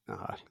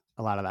 Uh,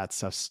 a lot of that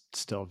stuff's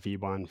still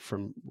V1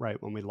 from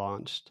right when we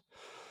launched.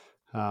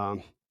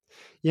 Um,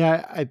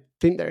 yeah, I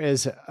think there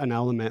is an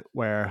element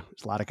where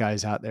there's a lot of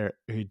guys out there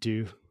who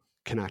do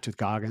connect with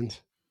Goggins,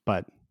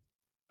 but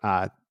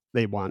uh,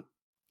 they want,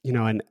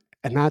 and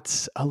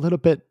that's a little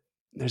bit.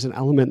 There's an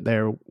element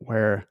there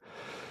where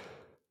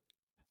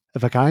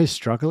if a guy is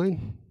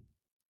struggling,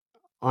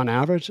 on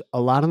average,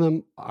 a lot of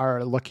them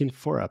are looking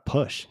for a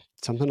push,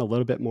 something a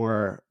little bit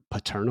more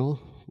paternal,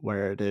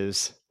 where it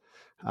is,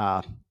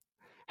 uh,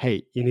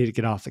 hey, you need to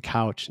get off the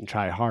couch and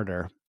try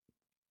harder,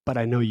 but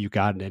I know you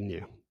got it in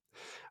you.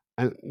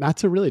 And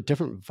that's a really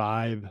different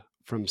vibe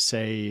from,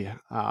 say,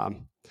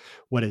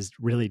 what is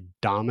really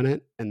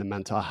dominant in the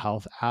mental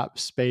health app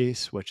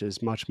space, which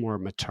is much more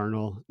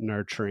maternal,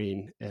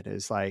 nurturing. It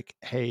is like,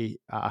 hey,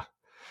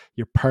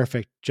 you're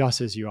perfect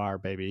just as you are,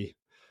 baby.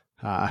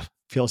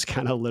 Feels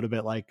kind of a little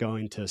bit like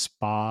going to a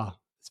spa.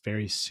 It's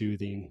very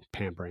soothing,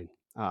 pampering.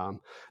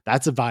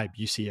 That's a vibe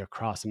you see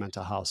across the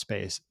mental health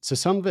space. So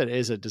some of it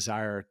is a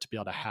desire to be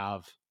able to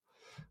have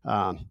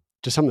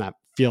just something that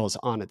feels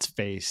on its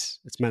face.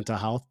 It's mental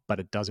health, but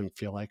it doesn't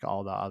feel like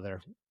all the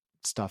other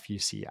stuff you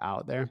see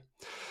out there.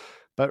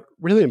 But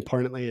really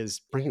importantly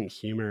is bringing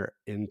humor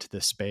into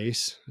the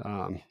space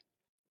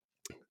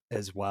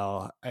as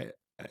well.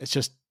 It's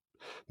just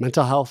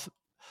mental health.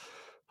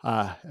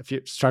 If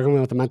you're struggling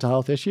with a mental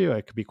health issue,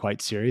 it could be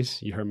quite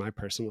serious. You heard my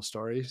personal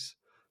stories.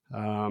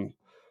 Um,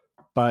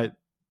 but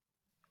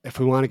if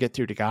we want to get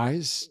through to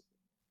guys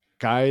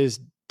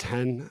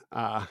tend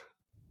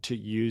to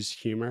use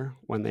humor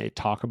when they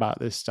talk about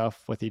this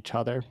stuff with each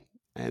other.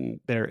 And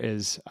there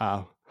is,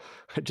 I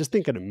just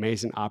think, an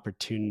amazing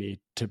opportunity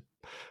to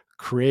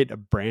create a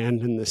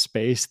brand in the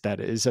space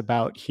that is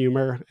about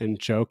humor and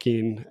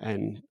joking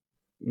and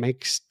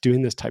makes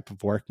doing this type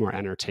of work more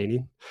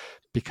entertaining.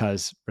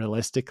 Because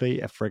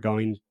realistically, if we're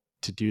going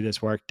to do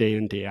this work day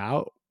in, day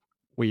out,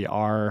 we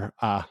are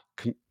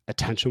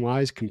attention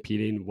wise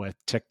competing with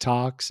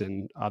TikToks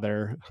and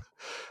other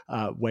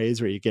ways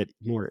where you get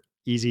more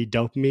easy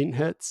dopamine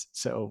hits.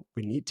 So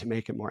we need to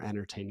make it more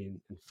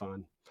entertaining and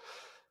fun.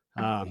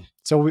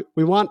 So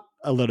we want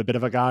a little bit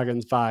of a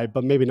Goggins vibe,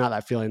 but maybe not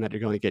that feeling that you're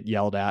going to get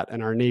yelled at.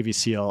 And our Navy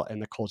SEAL in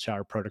the cold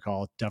shower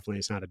protocol definitely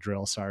is not a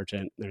drill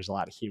sergeant. There's a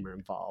lot of humor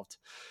involved.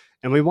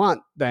 And we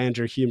want the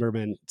Andrew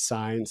Huberman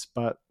signs,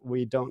 but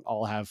we don't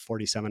all have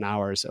 47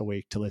 hours a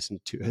week to listen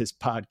to his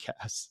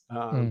podcasts.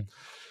 Mm.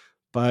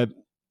 But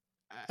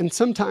and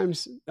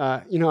sometimes,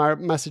 our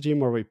messaging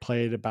where we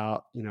played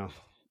about,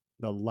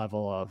 the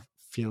level of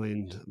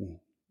feeling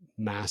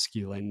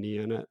masculinity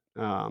in it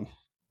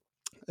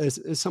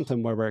is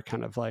something where we're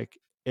kind of like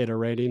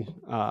iterating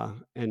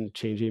and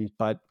changing.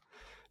 But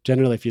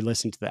generally, if you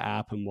listen to the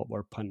app and what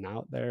we're putting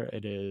out there,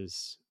 it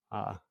is,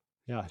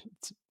 yeah,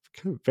 it's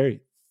kind of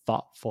very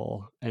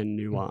thoughtful and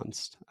Mm.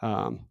 nuanced.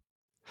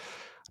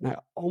 And I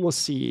almost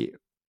see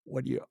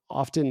what you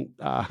often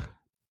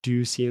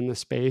do see in the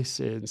space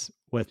is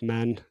with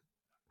men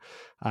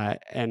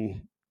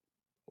and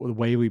the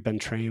way we've been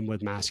trained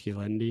with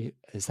masculinity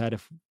is that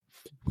if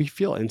we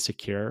feel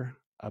insecure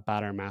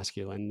about our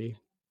masculinity,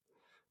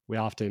 we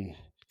often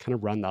kind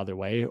of run the other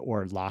way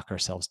or lock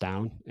ourselves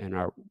down and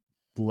are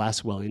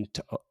less willing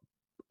to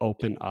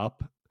open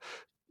up.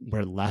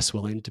 We're less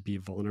willing to be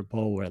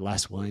vulnerable. We're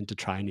less willing to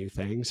try new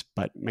things,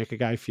 but make a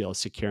guy feel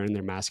secure in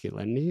their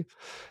masculinity.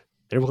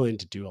 They're willing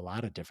to do a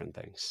lot of different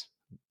things.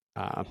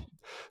 Um,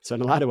 so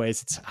in a lot of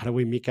ways, it's how do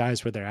we meet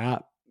guys where they're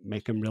at,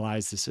 make them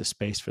realize this is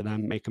space for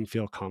them, make them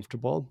feel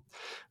comfortable,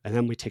 and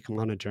then we take them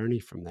on a journey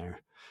from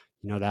there.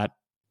 That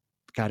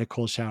guided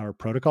cold shower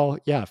protocol.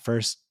 Yeah,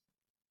 first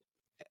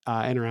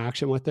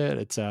interaction with it,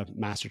 it's a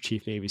Master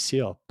Chief Navy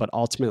SEAL, but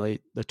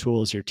ultimately the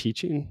tools you're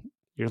teaching,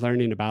 you're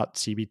learning about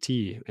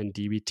CBT and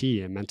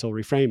DBT and mental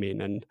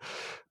reframing,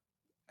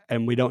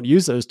 and we don't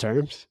use those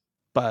terms,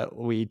 but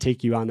we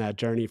take you on that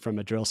journey from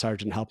a drill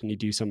sergeant helping you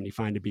do something you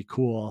find to be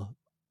cool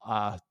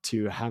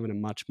to having a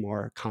much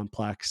more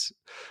complex,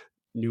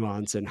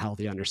 nuance, and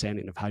healthy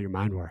understanding of how your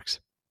mind works.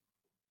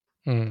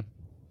 Mm.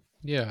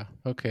 Yeah.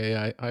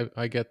 Okay.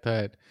 I get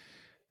that.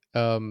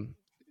 Um,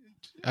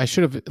 I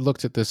should have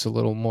looked at this a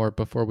little more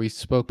before we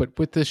spoke, but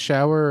with the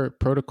shower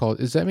protocol,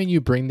 does that mean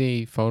you bring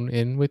the phone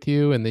in with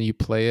you and then you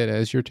play it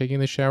as you're taking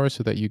the shower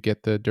so that you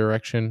get the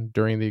direction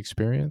during the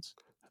experience?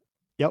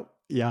 Yep.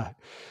 Yeah.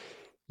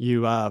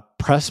 You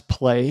press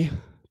play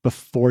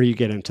before you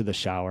get into the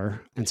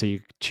shower. And so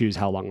you choose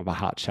how long of a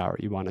hot shower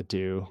you want to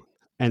do.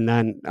 And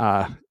then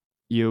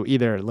you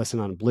either listen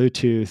on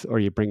Bluetooth or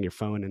you bring your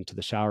phone into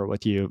the shower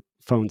with you.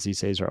 Phones these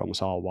days are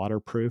almost all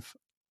waterproof.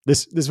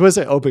 This was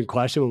an open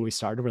question when we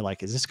started. We're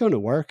like, is this going to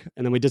work?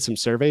 And then we did some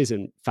surveys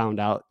and found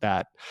out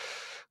that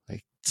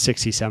like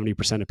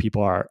 60-70% of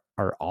people are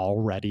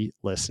already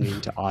listening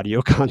to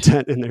audio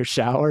content in their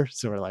shower.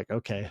 So we're like,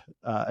 okay,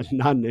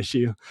 not an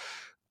issue.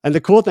 And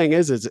the cool thing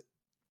is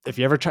if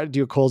you ever try to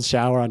do a cold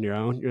shower on your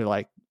own, you're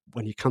like,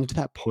 when you come to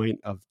that point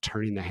of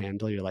turning the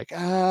handle, you're like,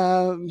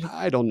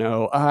 I don't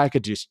know, I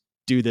could just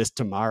do this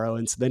tomorrow.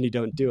 And so then you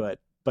don't do it.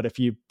 But if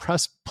you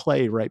press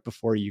play right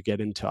before you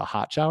get into a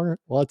hot shower,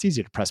 well, it's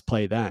easy to press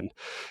play then.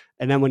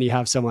 And then when you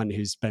have someone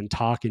who's been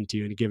talking to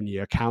you and giving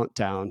you a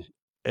countdown,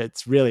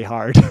 it's really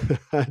hard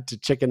to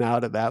chicken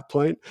out at that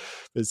point.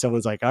 But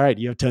someone's like, all right,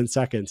 you have 10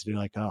 seconds. And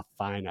you're like, oh,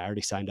 fine, I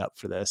already signed up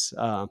for this.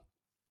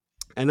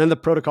 And then the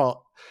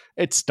protocol,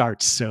 it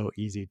starts so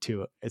easy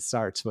too. It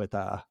starts with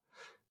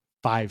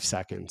 5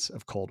 seconds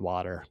of cold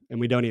water. And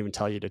we don't even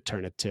tell you to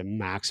turn it to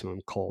maximum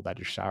cold that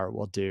your shower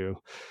will do.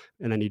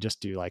 And then you just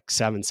do like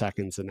 7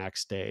 seconds the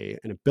next day.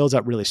 And it builds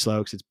up really slow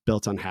because it's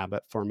built on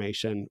habit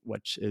formation,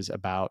 which is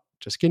about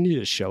just getting you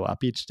to show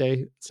up each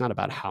day. It's not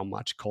about how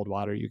much cold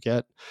water you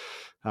get.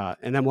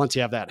 And then once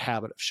you have that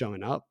habit of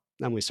showing up,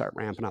 then we start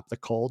ramping up the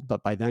cold.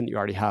 But by then, you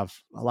already have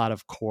a lot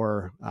of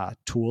core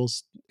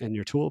tools in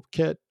your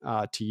toolkit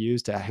to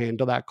use to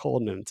handle that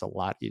cold, and it's a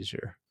lot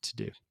easier to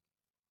do.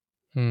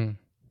 Hmm.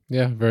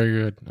 Yeah, very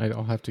good.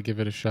 I'll have to give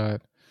it a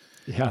shot.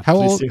 Yeah, How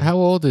please old? do. How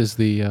old is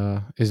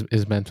the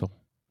is mental?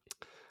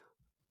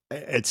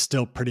 It's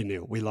still pretty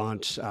new. We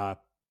launched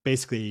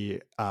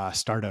basically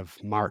start of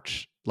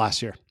March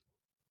last year.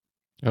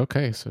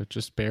 Okay, so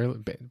just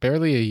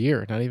barely a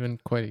year, not even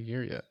quite a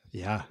year yet.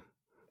 Yeah,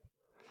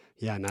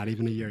 yeah, not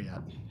even a year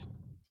yet.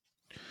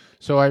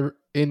 So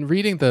in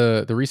reading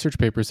the research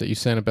papers that you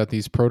sent about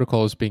these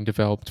protocols being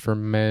developed for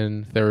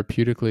men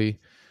therapeutically,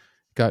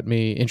 got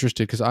me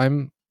interested because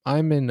I'm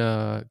in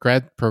a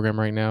grad program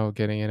right now,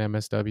 getting an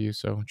MSW,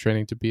 so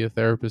training to be a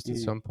therapist at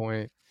Mm. some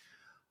point.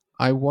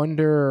 I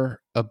wonder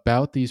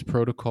about these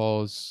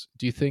protocols.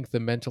 Do you think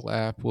the mental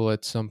app will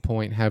at some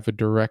point have a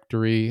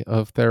directory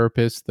of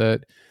therapists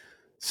that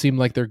seem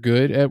like they're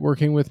good at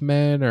working with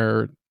men,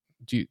 or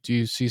do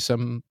you see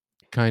some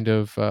kind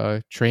of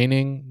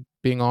training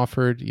being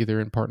offered either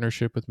in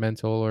partnership with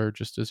mental or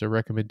just as a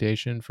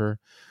recommendation for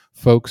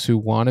folks who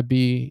want to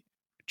be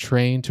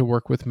trained to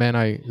work with men?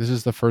 I This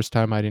is the first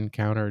time I'd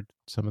encountered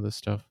some of this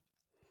stuff.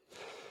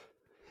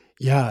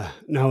 Yeah,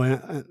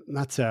 no,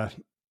 that's a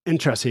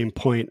interesting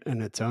point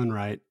in its own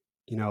right.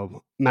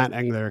 Matt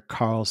Engler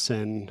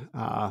Carlson,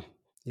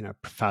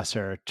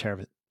 professor,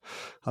 chair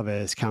of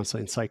his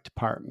counseling psych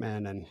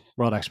department and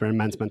world expert in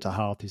men's mental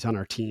health. He's on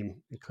our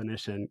team, a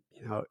clinician.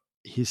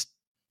 He's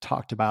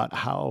talked about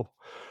how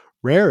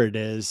rare it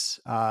is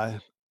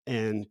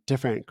in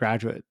different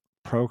graduate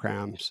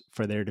programs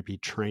for there to be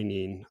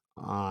training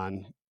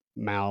on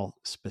mal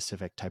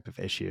specific type of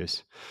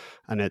issues.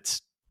 And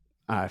it's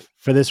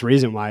for this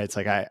reason why it's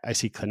like I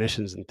see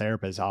clinicians and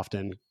therapists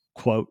often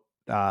quote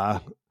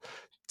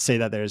say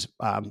that there's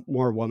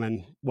more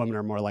women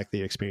are more likely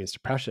to experience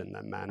depression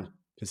than men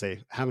because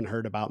they haven't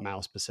heard about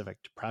mal specific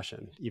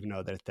depression even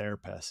though they're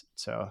therapists.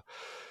 So I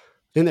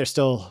think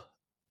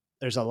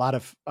there's a lot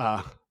of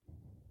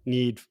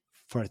need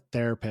for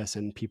therapists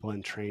and people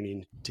in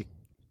training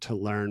to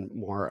learn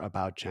more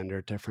about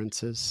gender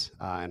differences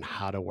and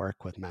how to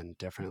work with men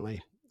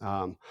differently.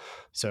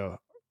 So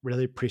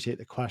really appreciate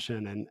the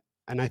question,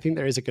 and I think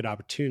there is a good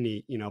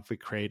opportunity, if we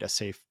create a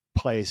safe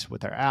place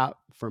with our app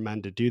for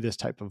men to do this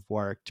type of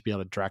work, to be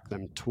able to direct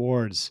them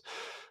towards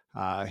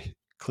uh,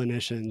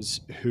 clinicians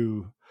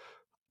who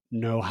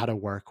know how to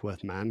work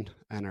with men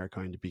and are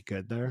going to be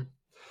good there.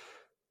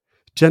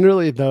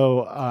 Generally,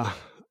 though,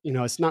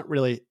 it's not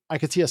really. I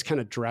could see us kind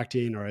of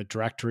directing or a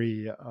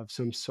directory of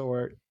some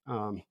sort,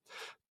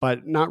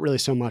 but not really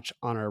so much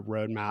on our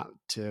roadmap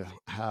to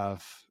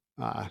have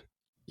uh,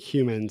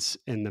 humans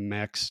in the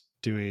mix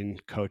doing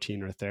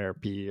coaching or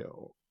therapy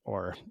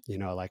or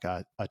like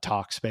a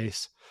talk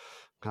space.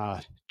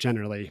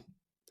 Generally,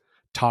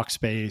 talk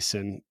space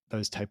and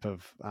those type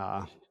of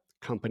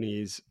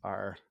companies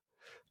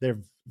they're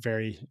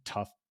very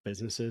tough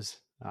businesses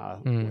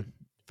with Mm.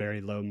 very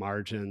low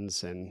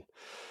margins, and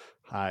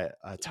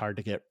it's hard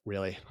to get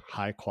really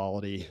high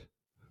quality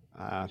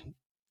uh,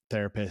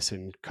 therapists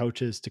and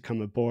coaches to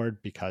come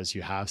aboard because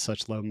you have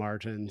such low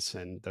margins,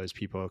 and those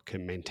people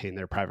can maintain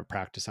their private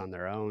practice on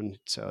their own.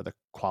 So the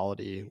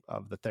quality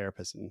of the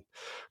therapists and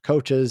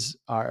coaches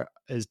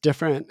is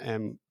different,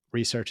 and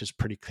research is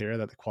pretty clear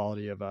that the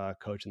quality of a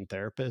coach and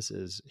therapist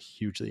is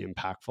hugely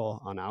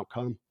impactful on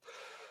outcome.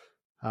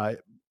 Uh,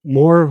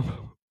 more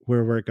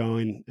where we're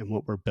going and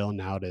what we're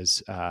building out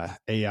is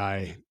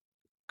AI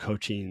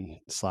coaching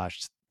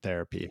slash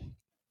therapy.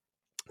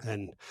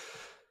 And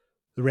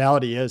the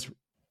reality is,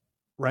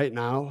 right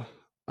now,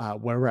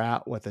 where we're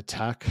at with the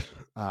tech,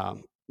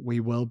 we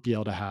will be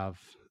able to have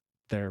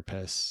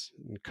therapists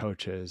and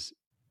coaches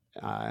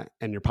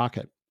in your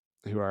pocket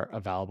who are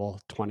available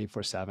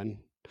 24/7,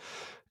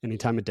 any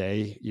time of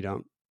day. You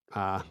don't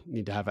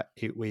need to have an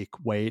 8-week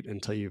wait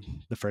until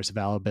the first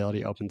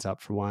availability opens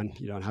up for one.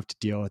 You don't have to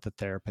deal with a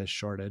therapist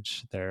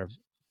shortage. They're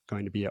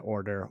going to be an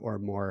order or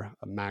more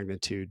a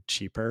magnitude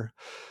cheaper.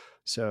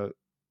 So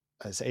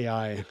as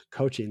AI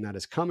coaching that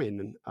is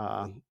coming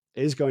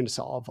is going to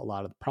solve a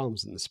lot of the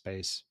problems in the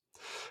space.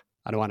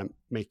 I don't want to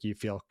make you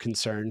feel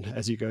concerned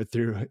as you go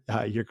through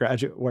your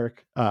graduate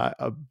work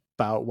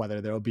about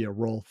whether there will be a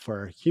role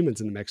for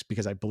humans in the mix,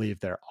 because I believe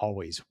there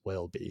always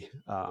will be.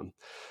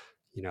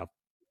 You know,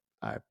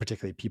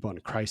 particularly people in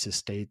crisis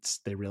states,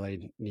 they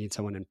really need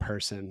someone in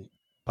person.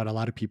 But a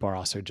lot of people are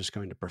also just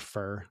going to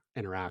prefer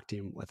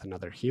interacting with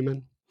another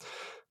human.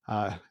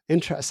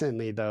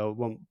 Interestingly, though,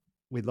 when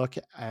we look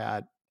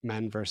at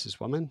men versus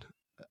women,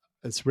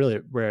 it's really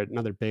where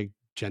another big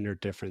gender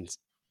difference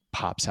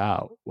pops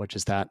out, which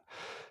is that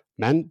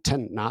men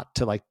tend not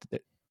to like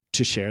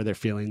to share their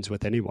feelings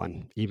with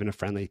anyone, even a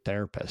friendly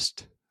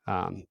therapist.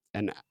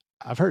 And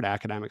I've heard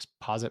academics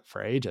posit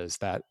for ages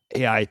that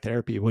AI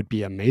therapy would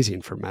be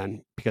amazing for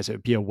men because it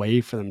would be a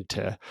way for them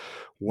to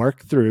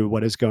work through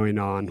what is going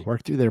on,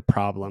 work through their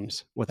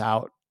problems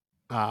without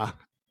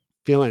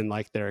feeling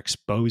like they're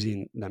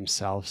exposing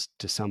themselves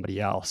to somebody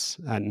else.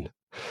 And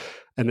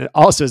it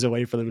also is a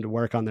way for them to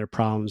work on their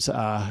problems in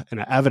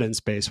an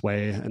evidence-based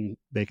way, and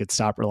they could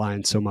stop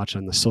relying so much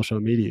on the social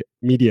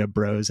media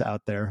bros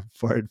out there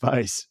for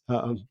advice.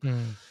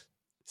 Mm.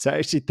 So I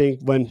actually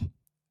think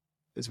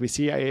as we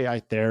see AI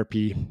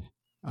therapy,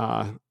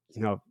 uh,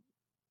 you know,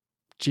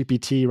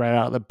 GPT right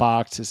out of the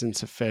box is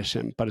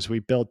insufficient, but as we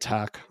build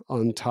tech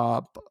on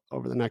top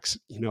over the next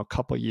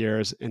couple of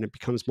years and it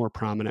becomes more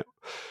prominent,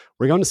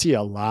 we're going to see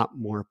a lot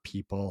more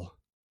people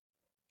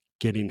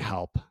getting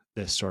help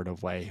this sort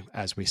of way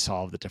as we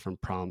solve the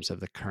different problems of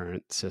the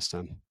current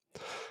system.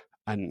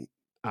 And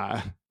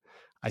I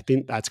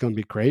think that's going to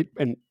be great.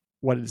 And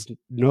what is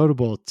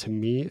notable to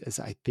me is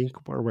I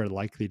think where we're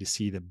likely to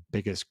see the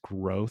biggest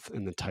growth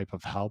in the type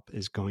of help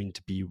is going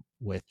to be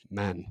with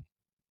men,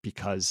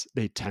 because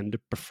they tend to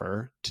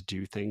prefer to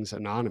do things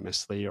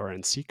anonymously or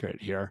in secret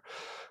here.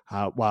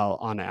 While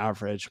on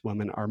average,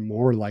 women are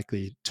more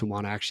likely to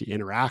want to actually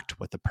interact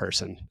with the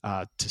person,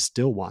 to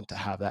still want to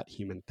have that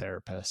human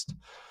therapist.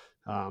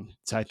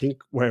 So I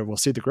think where we'll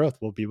see the growth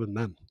will be with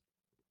men.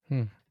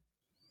 Hmm.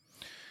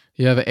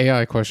 Yeah, the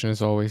AI question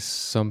is always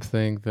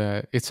something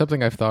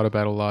I've thought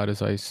about a lot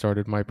as I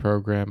started my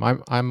program.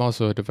 I'm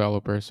also a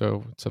developer,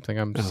 so it's something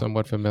I'm Oh,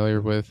 somewhat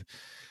familiar with.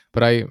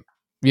 But I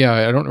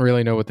don't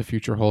really know what the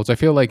future holds. I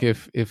feel like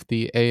if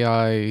the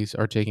AIs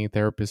are taking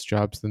therapists'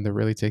 jobs, then they're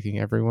really taking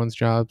everyone's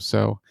jobs.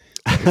 So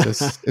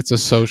it's a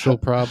social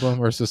problem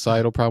or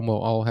societal problem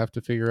we'll all have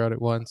to figure out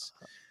at once.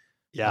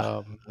 yeah.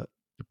 Um,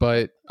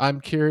 but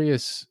I'm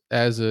curious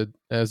as a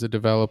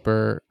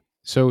developer.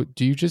 So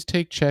do you just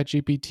take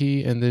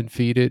ChatGPT and then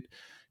feed it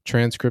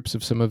transcripts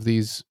of some of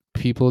these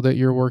people that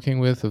you're working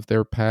with of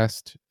their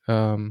past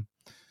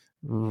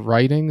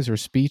writings or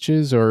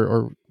speeches,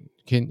 or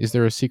is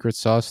there a secret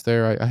sauce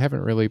there? I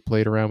haven't really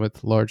played around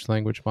with large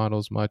language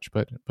models much,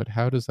 but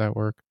how does that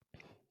work?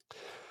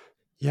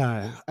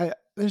 Yeah,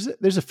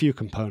 there's a few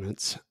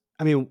components.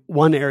 I mean,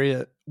 one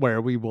area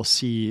where we will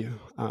see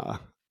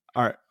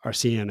our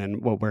seeing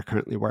and what we're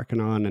currently working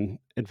on and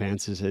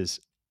advances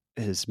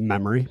is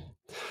memory.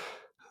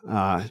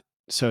 Uh,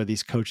 so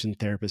these coach and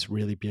therapists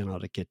really being able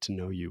to get to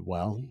know you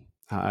well,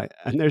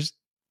 and there's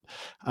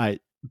uh,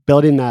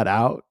 building that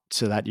out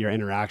so that your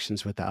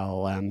interactions with the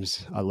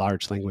LLMs,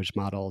 large language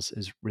models,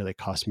 is really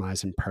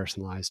customized and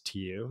personalized to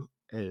you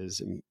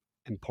is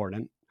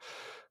important.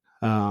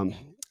 Um,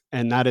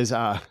 and that is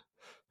and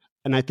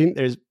I think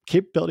there's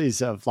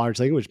capabilities of large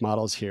language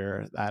models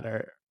here that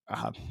are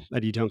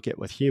that you don't get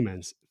with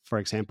humans. For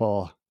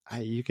example,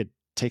 you could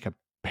take a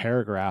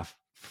paragraph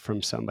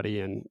from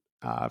somebody and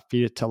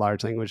feed it to a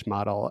large language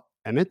model,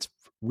 and it's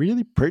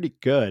really pretty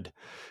good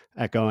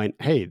at going,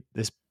 "Hey,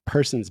 this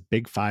person's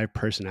big five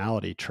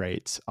personality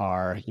traits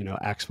are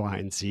X, Y,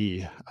 and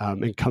Z,"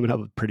 and coming up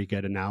with pretty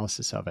good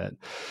analysis of it.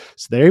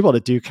 So they're able to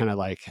do kind of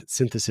like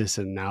synthesis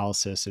and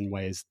analysis in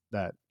ways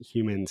that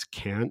humans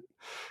can't.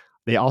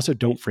 They also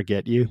don't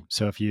forget you.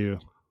 So if you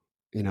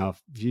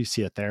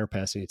see a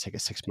therapist and you take a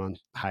 6-month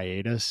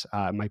hiatus,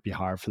 it might be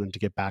hard for them to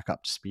get back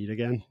up to speed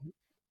again.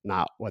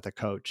 Not with a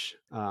coach.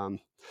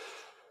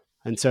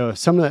 And so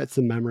some of that's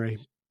the memory,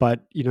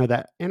 but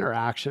that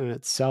interaction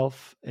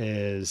itself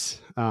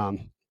is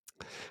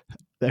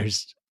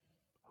there's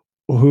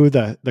who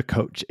the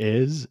coach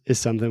is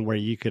something where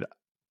you could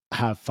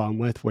have fun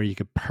with, where you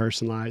could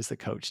personalize the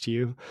coach to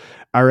you.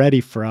 Already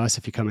for us,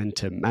 if you come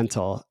into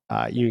mental,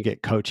 you can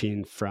get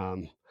coaching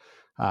from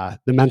the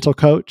mental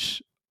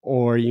coach,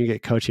 or you can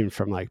get coaching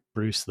from like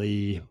Bruce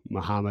Lee,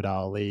 Muhammad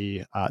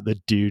Ali, the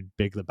dude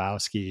Big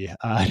Lebowski,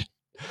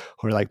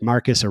 or like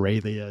Marcus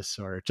Aurelius,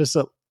 or just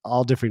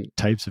all different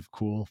types of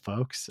cool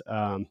folks.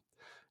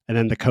 And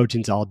then the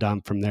coaching's all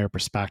done from their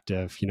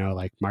perspective.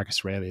 Like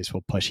Marcus Aurelius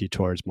will push you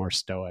towards more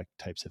stoic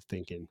types of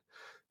thinking.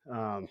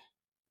 Um,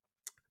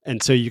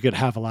 and so you could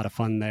have a lot of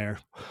fun there.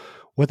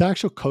 What the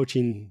actual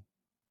coaching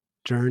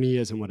journey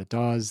is and what it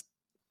does,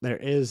 there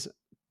is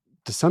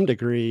to some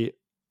degree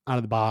out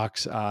of the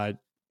box,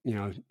 you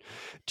know,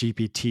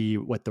 GPT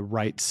with the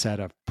right set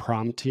of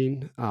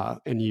prompting,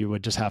 and you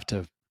would just have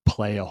to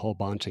play a whole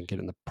bunch and get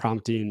in the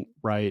prompting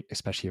right,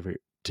 especially if you're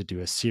to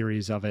do a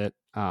series of it.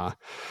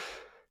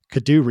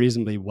 Could do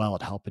reasonably well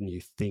at helping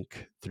you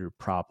think through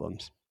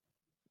problems.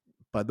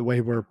 But the way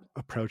we're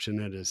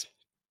approaching it is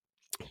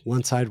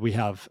one side we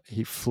have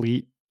a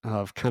fleet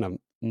of kind of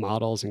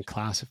models and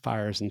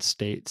classifiers and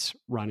states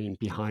running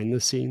behind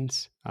the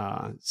scenes.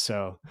 For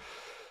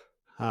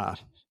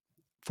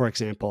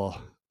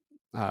example,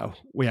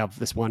 we have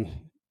this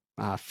one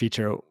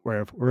feature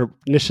where we're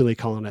initially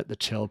calling it the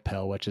chill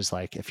pill, which is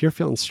like, if you're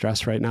feeling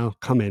stressed right now,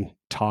 come in,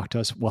 talk to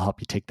us. We'll help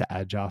you take the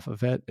edge off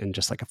of it in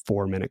just like a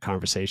 4-minute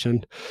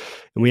conversation.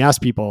 And we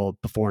ask people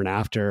before and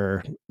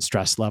after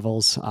stress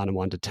levels on a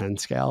 1 to 10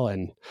 scale.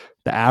 And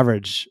the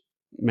average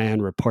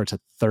man reports a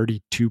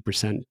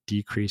 32%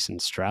 decrease in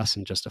stress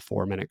in just a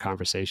 4-minute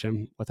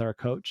conversation with our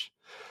coach.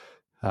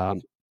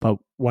 But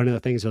one of the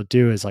things we'll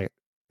do is like,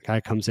 a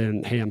guy comes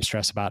in, hey, I'm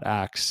stressed about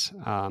X.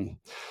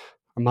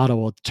 Our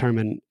model will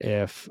determine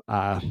if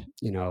a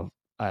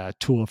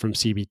tool from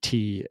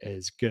CBT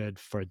is good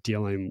for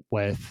dealing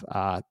with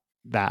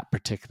that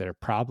particular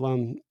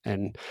problem.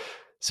 And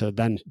so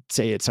then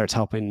say it starts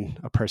helping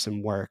a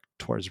person work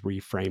towards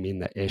reframing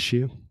the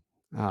issue.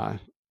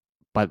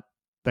 But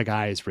the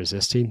guy is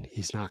resisting.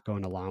 He's not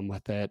going along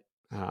with it.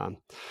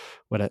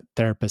 What a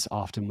therapist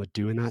often would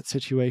do in that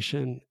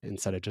situation,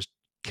 instead of just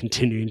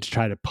continuing to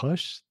try to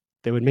push,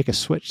 they would make a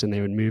switch and they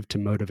would move to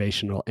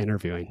motivational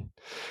interviewing.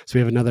 So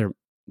we have another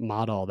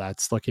model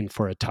that's looking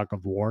for a tug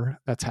of war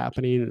that's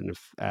happening. And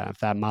if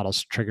that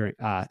model's triggering,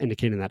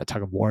 indicating that a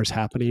tug of war is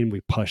happening,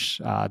 we push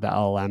the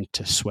LLM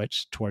to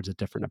switch towards a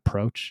different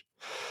approach.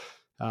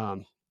 But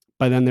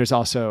then there's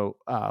also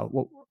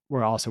what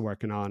we're also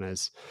working on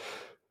is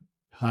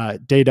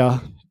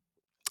data,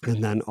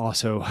 and then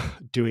also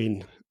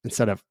doing,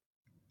 instead of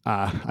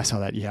I saw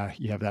that, yeah,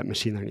 you have that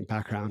machine learning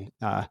background,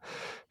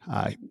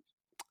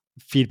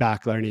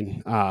 feedback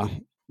learning,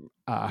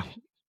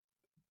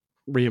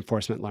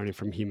 reinforcement learning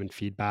from human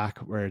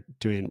feedback. We're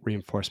doing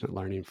reinforcement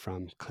learning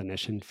from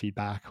clinician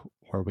feedback,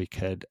 where we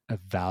could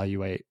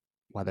evaluate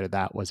whether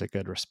that was a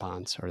good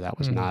response or that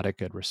was not a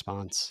good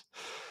response.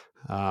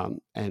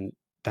 And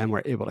then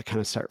we're able to kind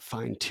of start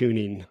fine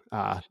tuning.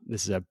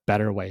 This is a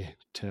better way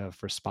to have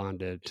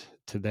responded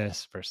to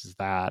this versus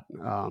that,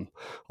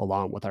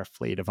 along with our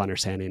fleet of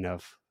understanding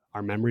of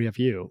our memory of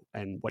you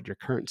and what your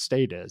current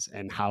state is,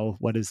 and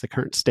what is the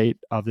current state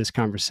of this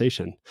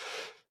conversation.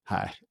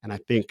 And I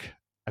think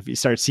if you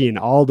start seeing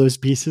all those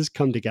pieces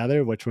come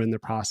together, which we're in the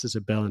process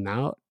of building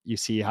out, you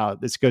see how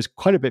this goes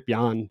quite a bit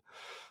beyond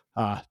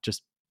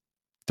just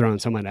throwing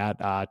someone at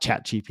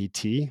Chat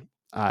GPT.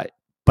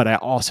 But I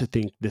also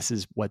think this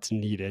is what's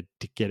needed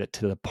to get it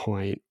to the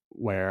point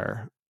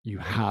where you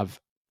have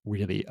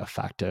really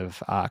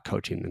effective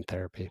coaching and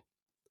therapy.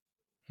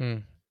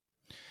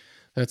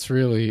 That's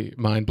really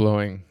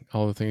mind-blowing,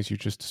 all the things you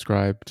just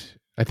described.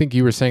 I think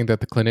you were saying that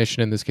the clinician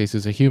in this case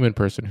is a human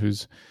person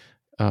who's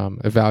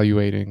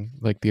evaluating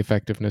like the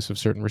effectiveness of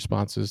certain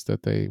responses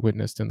that they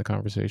witnessed in the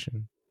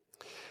conversation.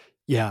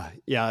 Yeah.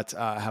 It's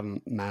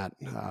having Matt,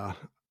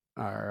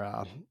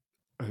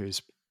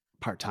 who's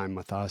part-time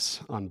with us,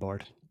 on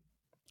board.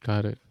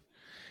 Got it.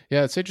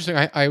 Yeah, it's interesting.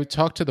 I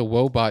talked to the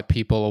Wobot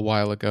people a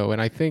while ago,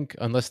 and I think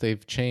unless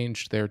they've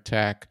changed their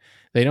tech,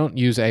 they don't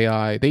use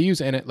AI. They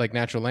use like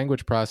natural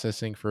language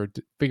processing for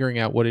figuring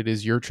out what it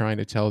is you're trying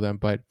to tell them.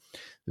 But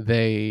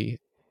it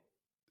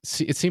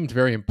seemed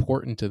very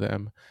important to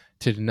them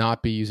to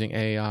not be using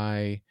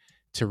AI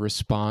to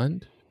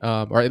respond,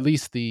 or at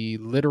least the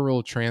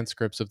literal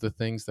transcripts of the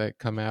things that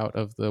come out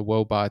of the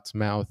Wobot's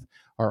mouth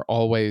are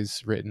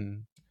always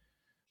written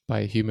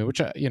by a human,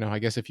 which I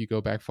guess if you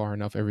go back far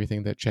enough,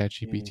 everything that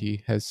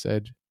ChatGPT has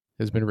said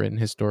has been written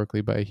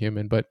historically by a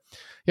human. But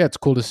yeah, it's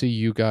cool to see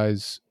you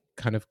guys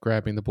kind of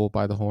grabbing the bull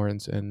by the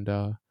horns and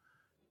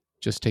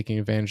just taking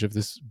advantage of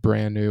this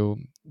brand new,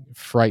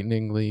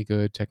 frighteningly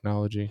good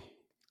technology.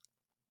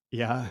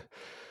 Yeah.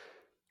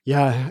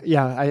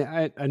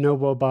 I know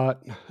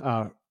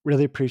Wobot.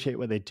 Really appreciate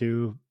what they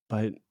do,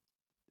 but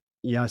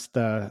yes,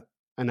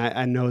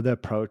 I know the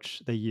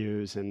approach they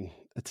use, and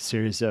it's a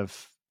series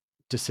of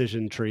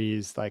decision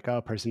trees. Like, oh,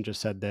 a person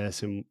just said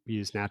this, and we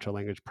use natural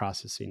language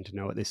processing to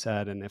know what they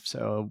said, and if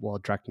so, we'll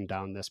direct them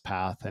down this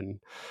path. And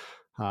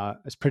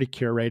it's pretty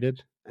curated,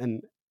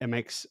 and it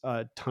makes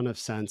a ton of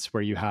sense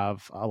where you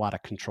have a lot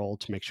of control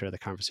to make sure the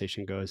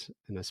conversation goes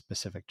in a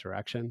specific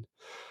direction.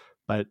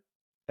 But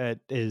it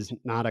is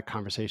not a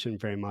conversation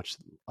very much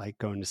like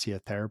going to see a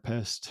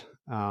therapist.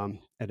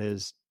 It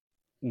is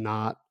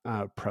not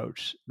an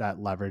approach that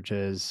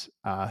leverages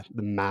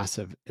the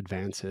massive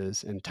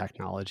advances in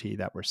technology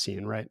that we're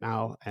seeing right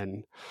now.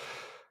 And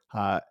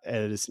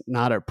it is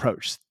not an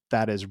approach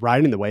that is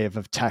riding the wave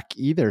of tech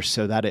either,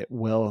 so that it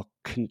will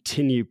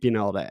continue being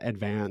able to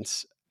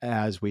advance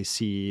as we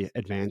see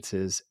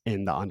advances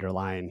in the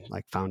underlying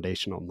like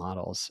foundational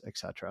models, et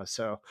cetera.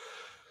 So,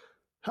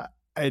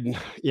 and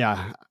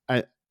yeah,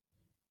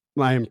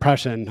 my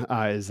impression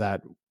is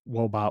that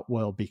Wobot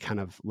will be kind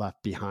of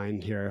left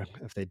behind here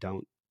if they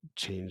don't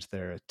change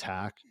their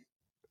attack.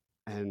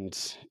 And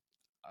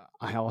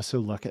I also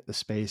look at the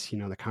space,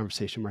 the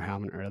conversation we're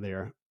having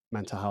earlier,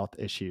 mental health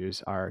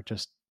issues are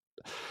just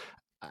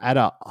at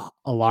a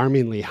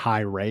alarmingly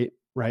high rate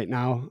right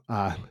now.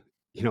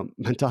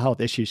 Mental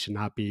health issues should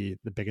not be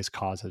the biggest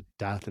cause of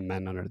death in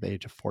men under the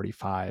age of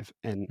 45,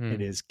 and it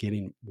Hmm. is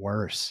getting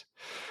worse.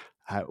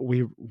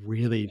 We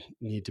really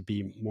need to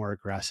be more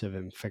aggressive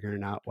in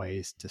figuring out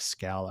ways to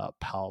scale up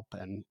help.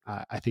 And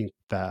I think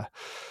the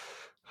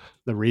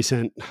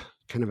recent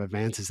kind of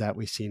advances that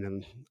we've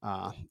seen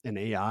in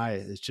AI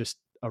is just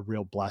a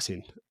real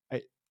blessing.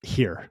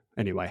 Here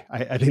anyway.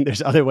 I think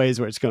there's other ways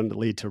where it's going to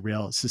lead to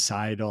real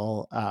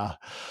societal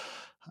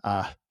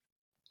uh,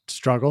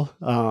 struggle,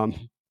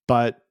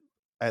 but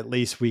at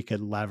least we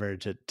could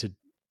leverage it to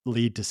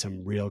lead to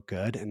some real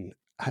good. And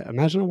I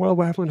imagine a world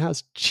where everyone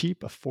has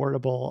cheap,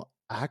 affordable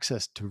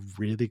access to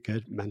really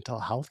good mental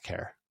health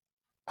care.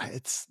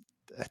 It's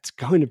it's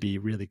going to be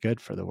really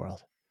good for the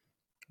world.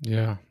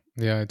 Yeah,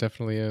 yeah, it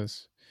definitely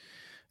is.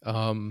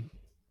 Um,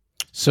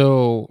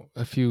 so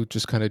a few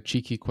just kind of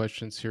cheeky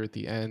questions here at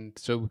the end.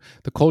 So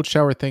the cold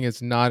shower thing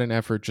is not an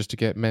effort just to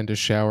get men to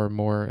shower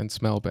more and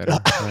smell better,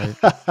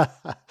 right?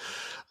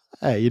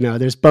 Hey,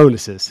 there's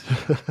bonuses.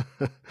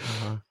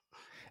 Uh-huh.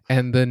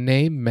 And the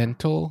name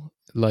mental,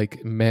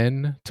 like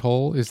men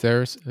toll, is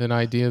there an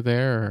idea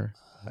there?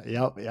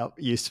 Yep.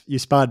 You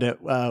spotted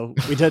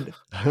it. We did.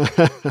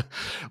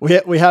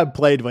 We had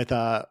played with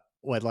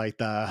like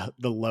the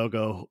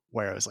logo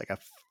where it was like a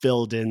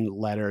filled in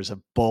letters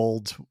of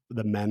bold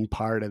the men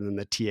part, and then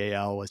the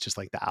TAL was just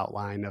like the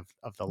outline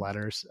of the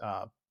letters.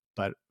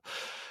 But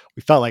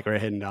we felt like we were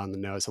hitting down the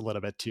nose a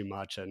little bit too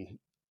much, and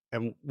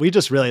we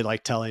just really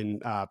like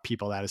telling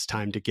people that it's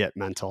time to get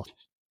mental.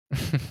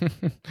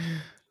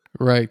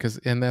 Right,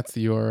 and that's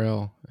the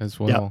URL as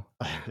Yep. well,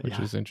 which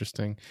Yeah. is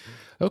interesting.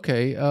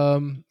 Okay,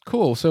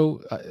 cool.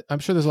 So I'm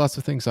sure there's lots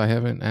of things I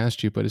haven't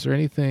asked you, but is there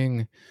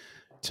anything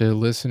to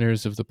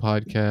listeners of the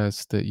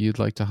podcast that you'd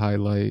like to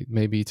highlight,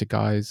 maybe to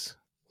guys,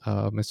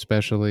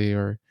 especially,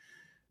 or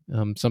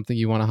something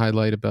you want to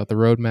highlight about the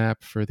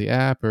roadmap for the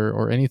app,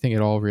 or anything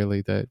at all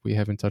really that we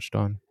haven't touched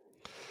on?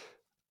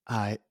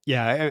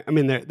 Yeah, I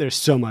mean, there's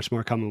so much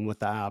more coming with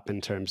the app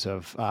in terms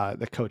of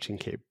the coaching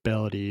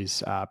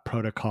capabilities,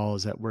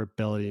 protocols that we're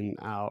building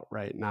out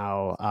right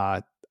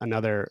now.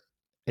 Another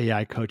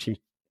AI coaching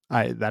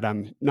that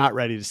I'm not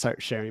ready to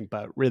start sharing,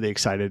 but really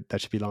excited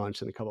that should be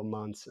launched in a couple of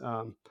months.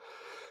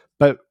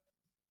 But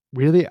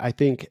really, I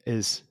think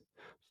is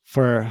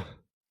for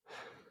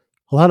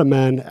a lot of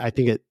men, I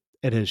think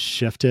it has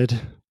shifted.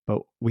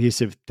 But we used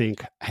to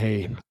think,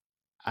 hey,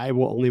 I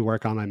will only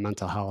work on my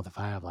mental health if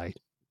I have like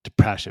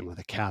depression with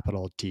a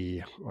capital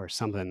D or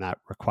something that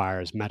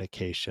requires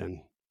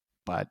medication.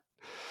 But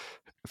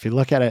if you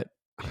look at it,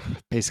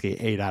 basically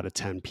 8 out of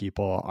 10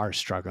 people are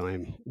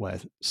struggling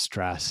with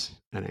stress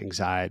and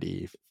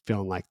anxiety,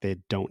 feeling like they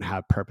don't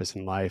have purpose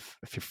in life.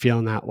 If you're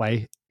feeling that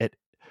way,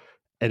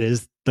 it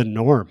is the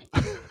norm.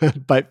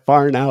 By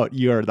far and out,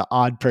 you are the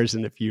odd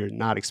person if you're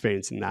not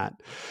experiencing that.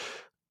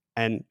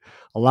 And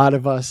a lot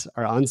of us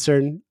are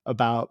uncertain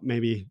about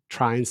maybe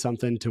trying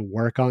something to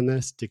work on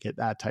this to get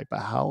that type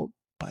of help.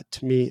 But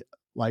to me,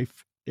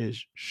 life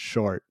is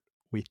short.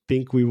 We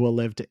think we will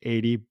live to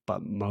 80,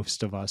 but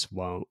most of us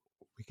won't.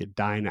 We could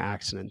die in an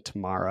accident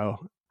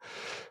tomorrow.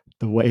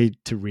 The way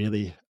to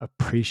really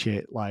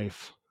appreciate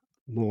life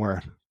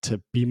more,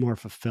 to be more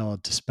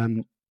fulfilled, to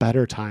spend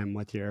better time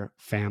with your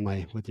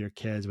family, with your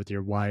kids, with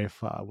your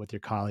wife, with your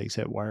colleagues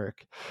at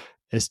work,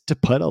 is to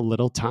put a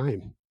little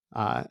time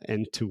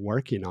into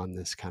working on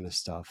this kind of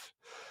stuff.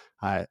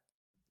 Uh,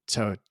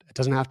 so it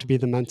doesn't have to be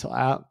the mental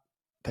app.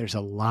 There's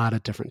a lot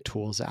of different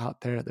tools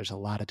out there. There's a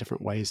lot of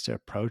different ways to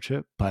approach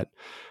it, but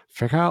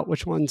figure out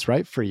which one's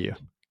right for you.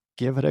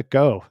 Give it a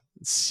go.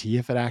 See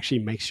if it actually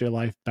makes your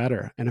life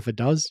better. And if it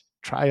does,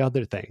 try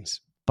other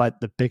things. But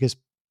the biggest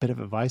bit of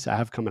advice I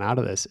have coming out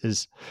of this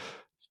is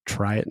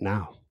try it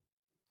now.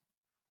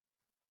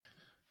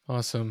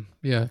 Awesome.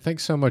 Yeah.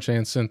 Thanks so much,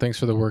 Anson. Thanks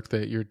for the work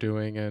that you're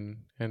doing,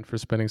 and for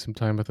spending some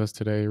time with us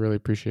today. Really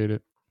appreciate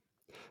it.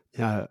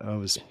 Yeah, it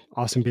was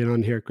awesome being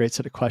on here. Great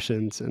set of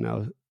questions. And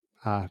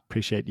I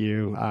appreciate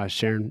you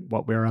sharing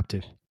what we're up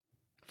to.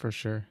 For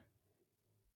sure.